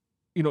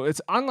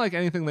 it's unlike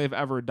anything they've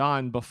ever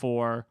done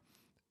before.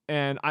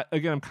 And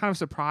I'm kind of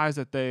surprised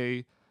that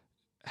they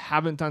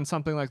haven't done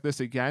something like this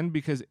again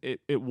because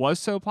it was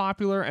so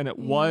popular and it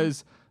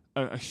was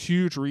a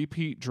huge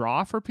repeat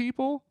draw for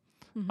people.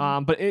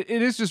 But it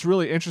is just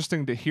really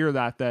interesting to hear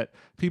that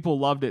people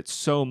loved it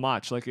so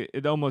much. Like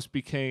it almost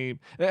became,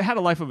 it had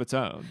a life of its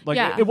own.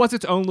 Like it was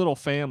its own little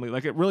family.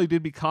 Like it really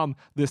did become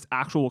this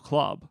actual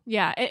club.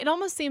 Yeah, it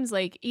almost seems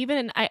like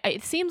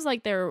it seems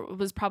like there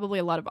was probably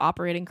a lot of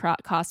operating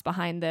costs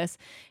behind this,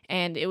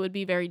 and it would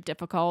be very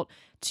difficult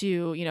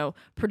to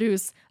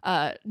produce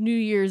a New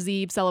Year's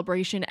Eve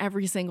celebration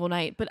every single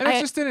night. But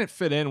it just didn't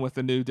fit in with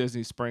the new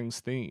Disney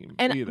Springs theme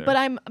either. But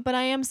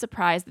I am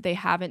surprised that they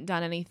haven't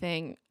done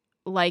anything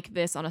like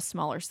this on a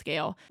smaller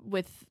scale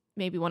with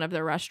maybe one of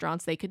their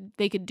restaurants. They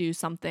could do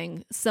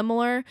something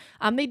similar.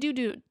 They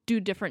do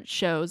different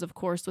shows, of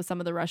course, with some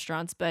of the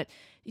restaurants, but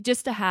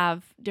just to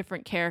have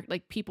different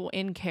like people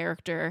in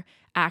character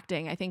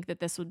acting, I think that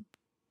this would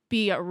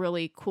be a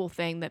really cool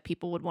thing that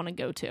people would want to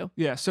go to.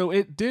 Yeah, so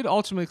it did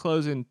ultimately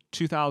close in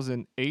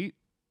 2008,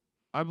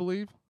 I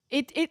believe.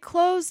 It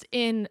closed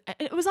in,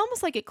 it was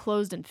almost like it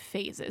closed in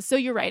phases. So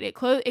you're right, it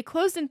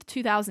closed in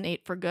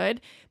 2008 for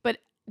good, but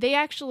they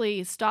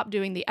actually stopped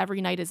doing the every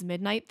night is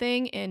midnight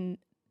thing in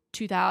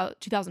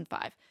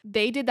 2005.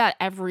 They did that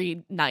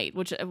every night,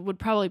 which would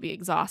probably be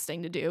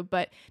exhausting to do,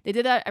 but they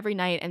did that every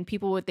night, and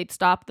they'd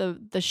stop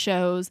the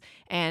shows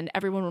and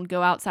everyone would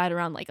go outside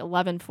around like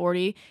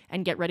 11:40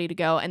 and get ready to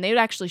go. And they would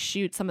actually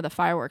shoot some of the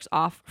fireworks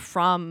off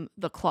from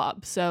the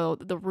club. So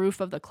the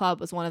roof of the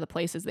club was one of the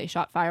places they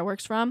shot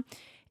fireworks from.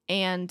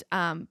 And,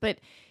 but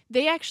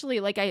they actually,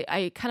 like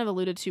I kind of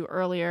alluded to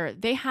earlier,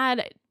 they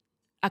had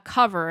a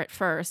cover at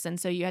first, and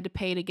so you had to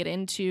pay to get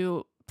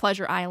into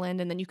Pleasure Island,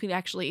 and then you could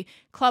actually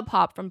club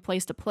hop from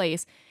place to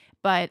place.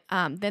 But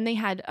then they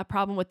had a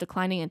problem with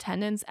declining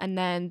attendance, and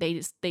then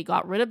they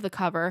got rid of the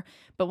cover.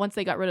 But once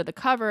they got rid of the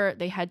cover,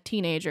 they had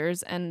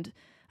teenagers, and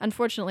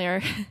unfortunately,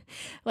 our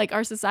like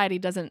our society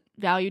doesn't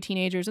value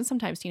teenagers, and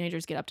sometimes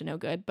teenagers get up to no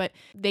good. But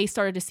they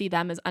started to see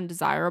them as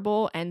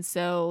undesirable, and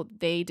so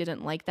they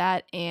didn't like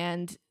that,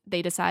 and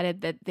they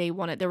decided that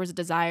there was a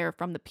desire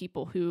from the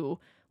people who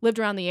lived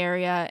around the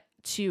area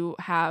to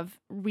have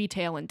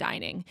retail and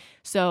dining.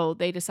 So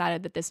they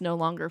decided that this no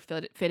longer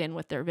fit in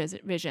with their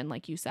vision,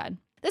 like you said.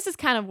 This is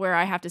kind of where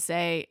I have to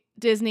say,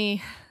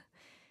 Disney,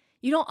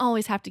 you don't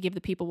always have to give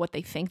the people what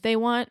they think they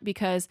want,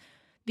 because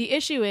the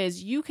issue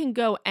is you can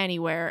go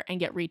anywhere and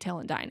get retail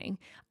and dining.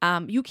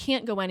 You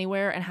can't go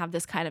anywhere and have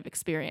this kind of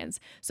experience.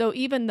 So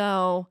even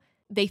though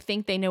they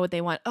think they know what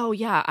they want, oh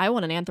yeah, I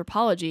want an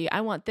Anthropologie,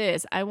 I want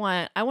this, I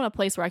want a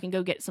place where I can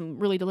go get some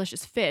really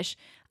delicious fish.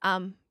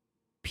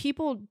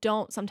 People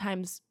don't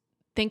sometimes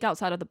think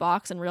outside of the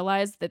box and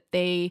realize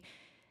that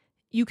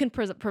you can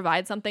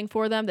provide something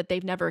for them that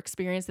they've never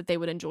experienced that they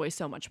would enjoy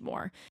so much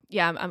more.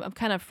 Yeah, I'm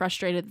kind of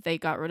frustrated that they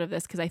got rid of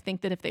this, because I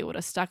think that if they would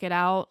have stuck it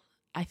out,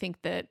 I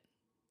think that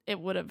it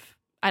would have,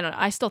 I don't know,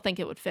 I still think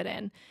it would fit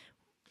in.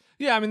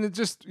 Yeah, I mean, it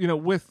just,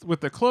 with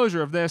the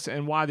closure of this,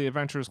 and why the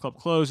Adventurers Club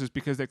closed is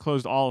because they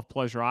closed all of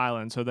Pleasure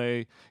Island. So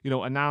they,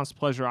 announced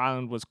Pleasure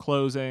Island was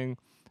closing,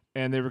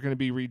 and they were going to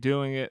be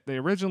redoing it. They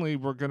originally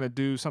were going to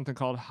do something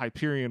called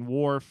Hyperion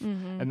Wharf,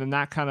 and then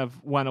that kind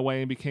of went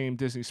away and became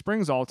Disney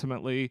Springs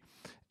ultimately.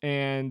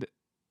 And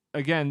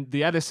again,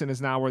 the Edison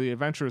is now where the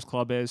Adventurers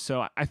Club is.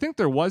 So I think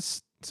there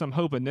was some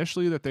hope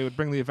initially that they would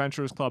bring the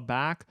Adventurers Club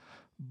back,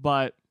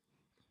 but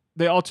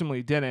they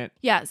ultimately didn't.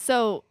 Yeah,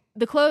 so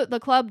the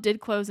club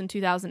did close in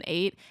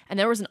 2008, and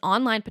there was an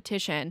online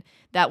petition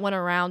that went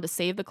around to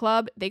save the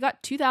club. They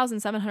got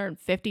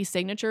 2,750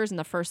 signatures in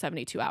the first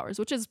 72 hours,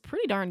 which is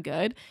pretty darn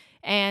good.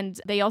 And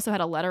they also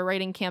had a letter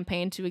writing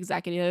campaign to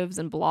executives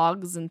and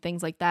blogs and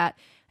things like that.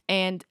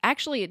 And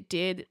actually, it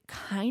did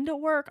kind of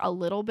work a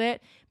little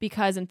bit,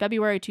 because in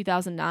February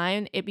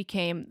 2009, it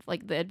became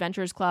like the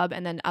Adventurers Club,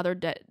 and then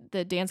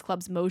the dance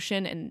club's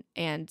Motion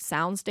and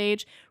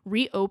Soundstage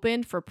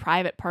reopened for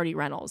private party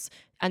rentals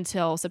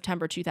until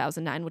September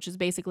 2009, which is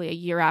basically a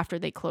year after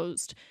they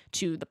closed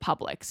to the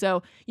public.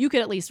 So you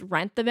could at least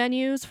rent the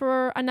venues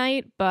for a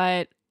night,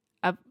 but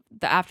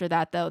after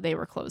that, though, they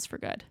were closed for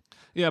good.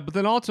 Yeah, but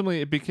then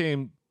ultimately it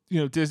became,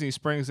 Disney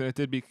Springs, and it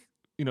did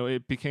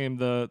it became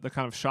the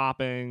kind of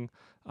shopping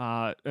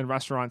and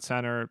restaurant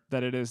center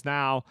that it is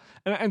now.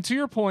 And to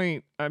your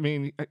point, I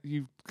mean,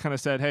 you kind of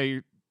said,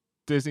 hey,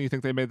 Disney, you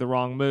think they made the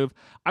wrong move.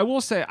 I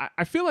will say,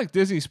 I feel like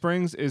Disney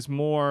Springs is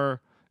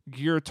more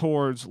geared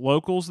towards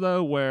locals,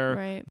 though, where,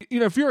 right,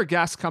 if you're a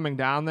guest coming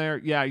down there,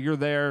 yeah, you're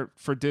there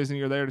for Disney,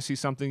 you're there to see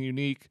something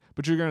unique,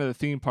 but you're going to the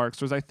theme parks.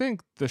 Whereas I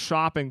think the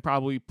shopping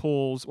probably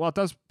it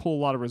does pull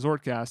a lot of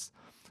resort guests.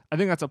 I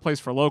think that's a place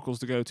for locals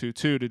to go to,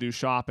 too, to do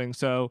shopping.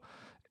 So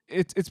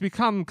it's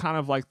become kind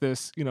of like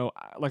this,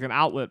 like an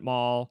outlet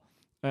mall,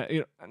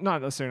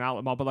 not necessarily an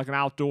outlet mall, but like an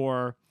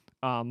outdoor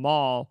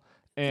mall.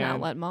 And an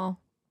outlet mall,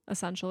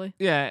 essentially.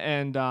 Yeah,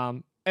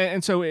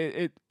 and so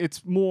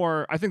it's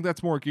more, I think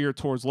that's more geared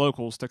towards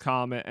locals to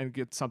come and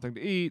get something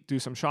to eat, do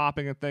some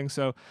shopping and things.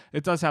 So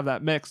it does have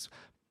that mix.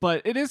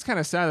 But it is kind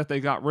of sad that they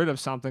got rid of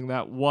something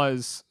that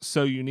was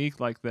so unique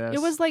like this.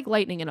 It was like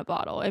lightning in a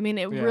bottle. I mean,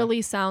 it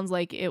really sounds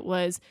like it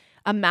was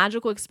a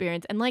magical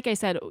experience. And like I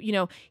said,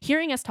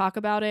 hearing us talk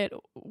about it,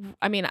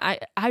 I mean,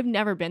 I've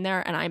never been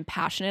there, and I'm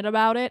passionate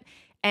about it.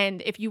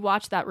 And if you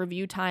watch that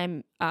Review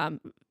Time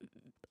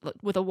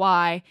with a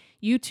Y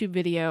YouTube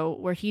video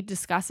where he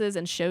discusses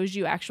and shows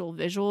you actual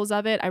visuals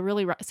of it, I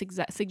really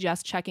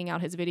suggest checking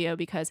out his video,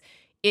 because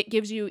it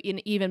gives you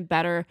an even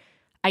better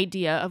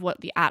idea of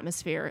what the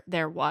atmosphere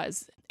there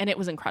was, and it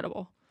was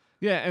incredible.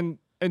 Yeah,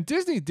 and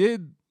Disney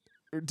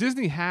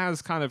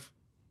has kind of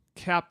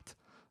kept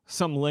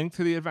some link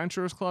to the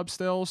Adventurers Club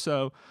still,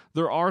 so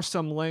there are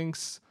some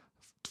links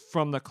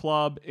from the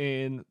club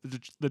in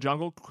the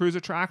Jungle Cruise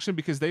attraction,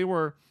 because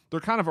they're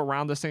kind of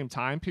around the same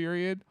time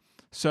period.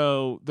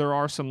 So there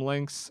are some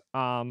links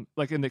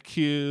like in the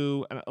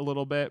queue and a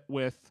little bit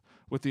with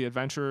the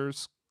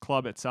Adventurers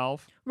Club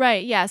itself.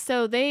 Right, yeah.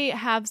 So they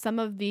have some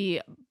of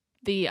the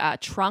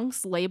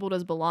trunks labeled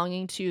as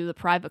belonging to the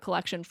private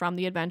collection from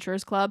the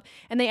Adventurers Club,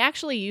 and they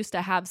actually used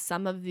to have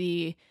some of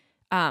the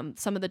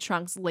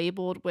trunks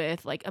labeled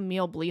with like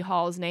Emil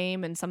Bleehall's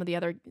name and some of the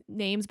other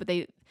names, but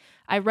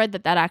I read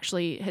that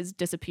actually has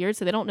disappeared,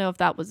 so they don't know if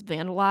that was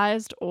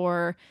vandalized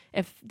or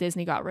if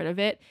Disney got rid of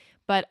it.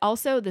 But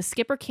also the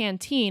Skipper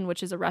Canteen,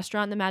 which is a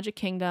restaurant in the Magic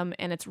Kingdom,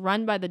 and it's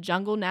run by the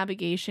Jungle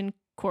Navigation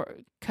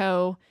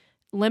Co.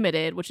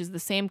 Limited, which is the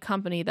same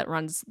company that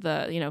runs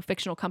the,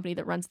 fictional company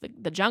that runs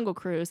the Jungle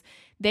Cruise.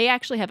 They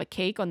actually have a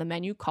cake on the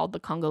menu called the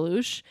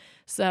Congaloosh.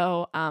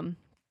 So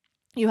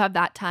you have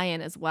that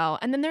tie-in as well.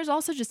 And then there's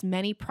also just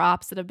many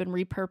props that have been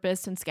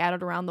repurposed and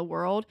scattered around the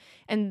world.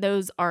 And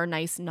those are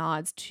nice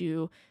nods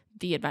to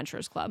the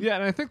Adventurers Club. Yeah,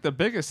 and I think the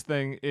biggest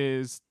thing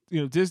is,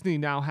 Disney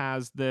now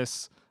has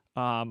this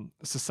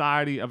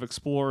Society of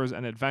Explorers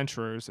and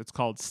Adventurers. It's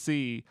called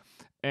SEA.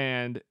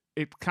 And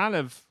it kind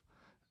of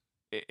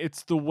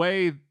it's the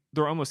way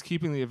they're almost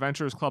keeping the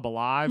Adventurers Club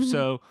alive. Mhm.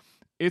 So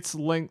it's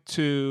linked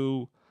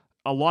to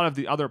a lot of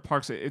the other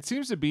parks. It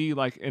seems to be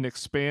like an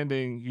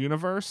expanding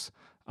universe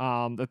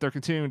that they're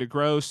continuing to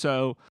grow.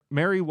 So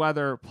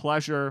Merryweather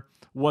Pleasure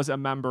was a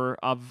member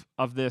of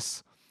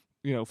this,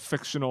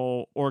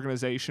 fictional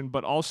organization,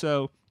 but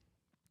also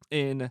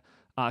in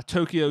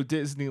Tokyo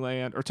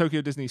Disneyland or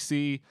Tokyo Disney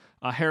Sea,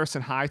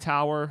 Harrison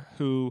Hightower,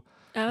 who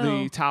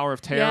the Tower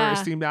of Terror is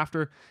themed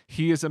after,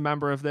 he is a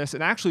member of this.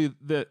 And actually,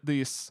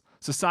 the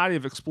Society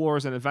of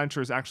Explorers and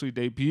Adventurers actually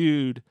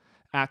debuted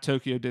at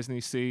Tokyo Disney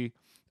Sea,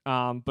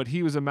 but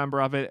he was a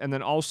member of it. And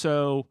then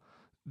also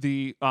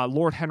the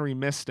Lord Henry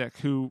Mystic,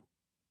 who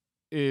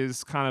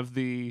is kind of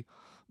the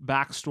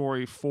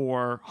backstory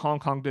for Hong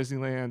Kong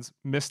Disneyland's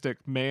Mystic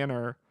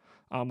Manor,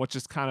 which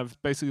is kind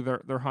of basically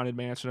their haunted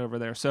mansion over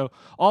there. So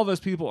all those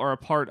people are a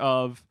part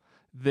of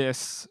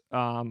this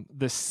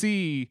the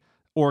Sea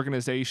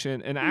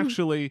organization. And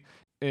actually,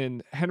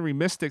 in Henry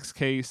Mystic's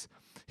case,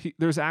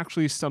 there's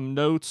actually some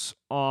notes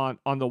on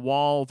the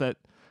wall that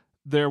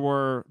there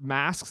were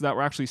masks that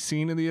were actually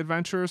seen in the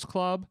Adventurers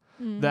Club,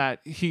 that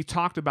he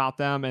talked about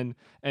them,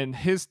 and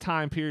his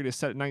time period is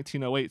set at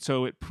 1908,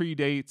 so it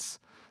predates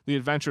the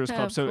Adventurers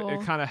Club. So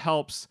it kind of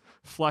helps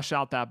flesh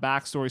out that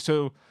backstory.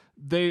 So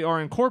they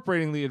are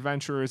incorporating the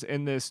Adventurers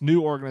in this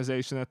new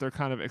organization that they're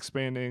kind of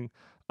expanding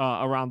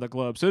around the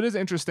globe. So it is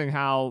interesting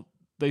how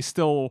they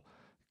still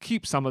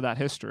keep some of that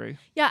history.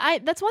 Yeah,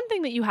 that's one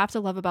thing that you have to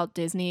love about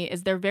Disney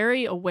is they're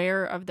very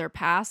aware of their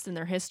past and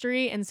their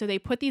history, and so they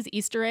put these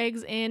Easter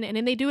eggs in, and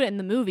then they do it in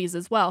the movies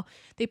as well.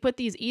 They put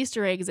these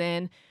Easter eggs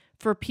in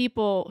for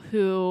people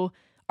who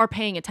are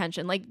paying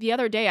attention. Like the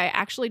other day, I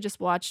actually just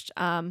watched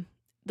The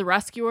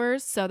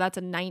Rescuers, so that's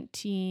a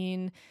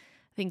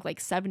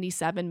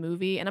 77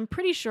 movie, and I'm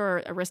pretty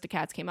sure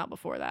Aristocats came out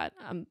before that.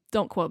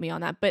 Don't quote me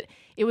on that, but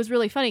it was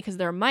really funny because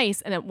they're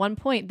mice, and at one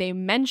point they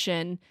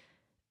mention,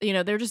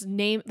 they just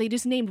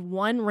named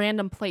one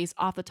random place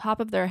off the top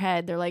of their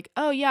head. They're like,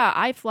 oh yeah,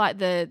 I fly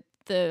the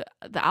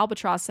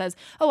albatross says,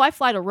 oh, I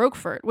fly to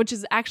Roquefort, which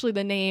is actually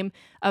the name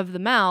of the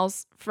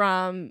mouse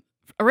from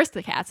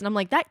Aristocats. And I'm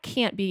like, that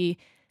can't be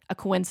a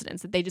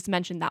coincidence that they just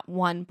mentioned that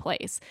one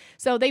place.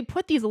 So they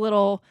put these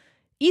little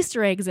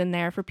Easter eggs in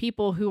there for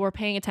people who are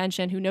paying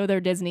attention, who know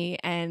their Disney,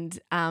 and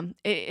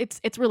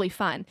it's really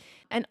fun.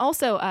 And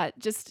also,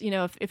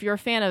 if you're a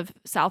fan of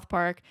South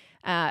Park,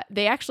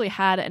 they actually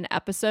had an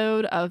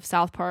episode of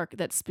South Park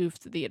that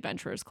spoofed the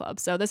Adventurers Club.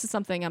 So this is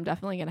something I'm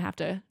definitely going to have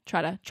to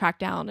try to track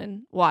down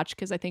and watch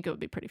because I think it would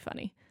be pretty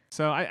funny.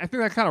 So I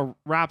think that kind of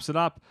wraps it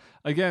up.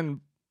 Again,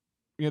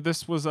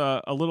 this was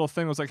a little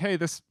thing. It was like, hey,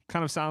 this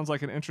kind of sounds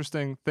like an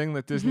interesting thing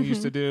that Disney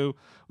used to do.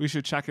 We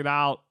should check it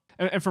out.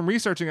 And from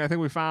researching, I think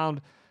we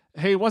found,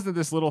 hey, it wasn't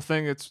this little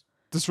thing. It's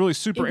this really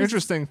super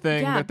interesting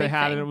thing that they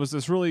had. And it was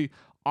this really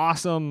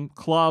awesome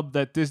club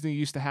that Disney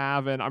used to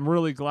have. And I'm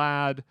really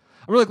glad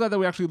that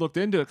we actually looked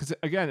into it. Because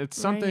again, it's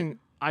something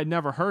I'd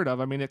never heard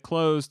of. I mean, it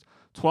closed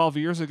 12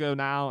 years ago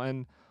now.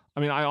 And I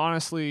mean, I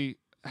honestly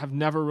have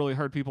never really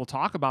heard people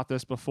talk about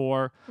this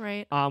before.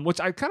 Right.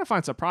 Which I kind of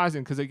find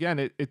surprising because again,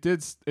 it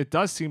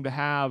does seem to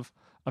have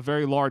a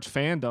very large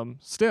fandom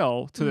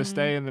still to this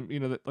day,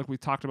 and like we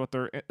talked about,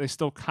 they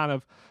still kind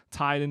of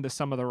tied into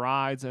some of the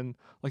rides, and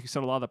like you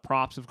said, a lot of the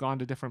props have gone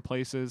to different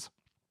places,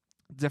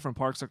 different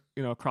parks,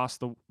 across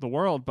the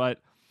world.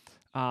 But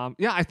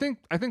I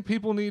think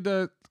people need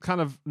to kind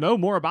of know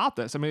more about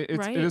this. I mean, it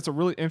is a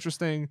really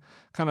interesting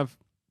kind of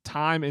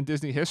time in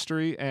Disney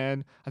history,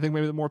 and I think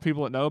maybe the more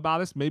people that know about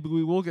this, maybe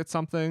we will get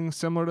something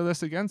similar to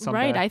this again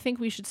someday. Right. I think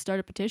we should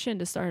start a petition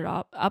to start it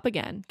up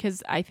again,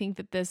 because I think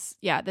that this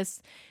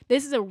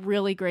is a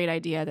really great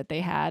idea that they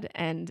had,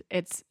 and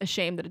it's a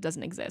shame that it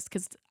doesn't exist,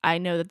 because I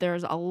know that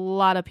there's a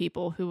lot of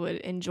people who would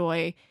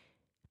enjoy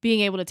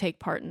being able to take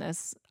part in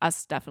this,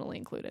 us definitely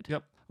included.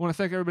 Yep. I want to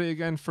thank everybody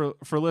again for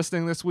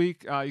listening this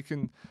week. You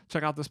can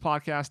check out this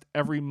podcast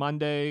every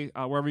Monday,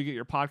 wherever you get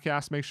your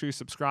podcast. Make sure you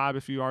subscribe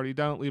if you already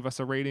don't. Leave us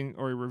a rating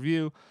or a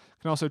review. You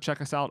can also check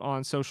us out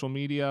on social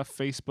media,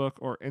 Facebook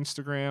or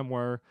Instagram.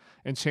 We're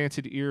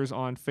Enchanted Ears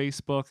on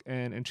Facebook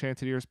and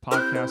Enchanted Ears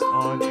Podcast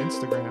on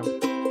Instagram.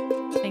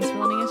 Thanks for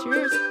lending us your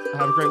ears.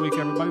 Have a great week,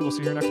 everybody. We'll see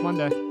you here next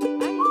Monday.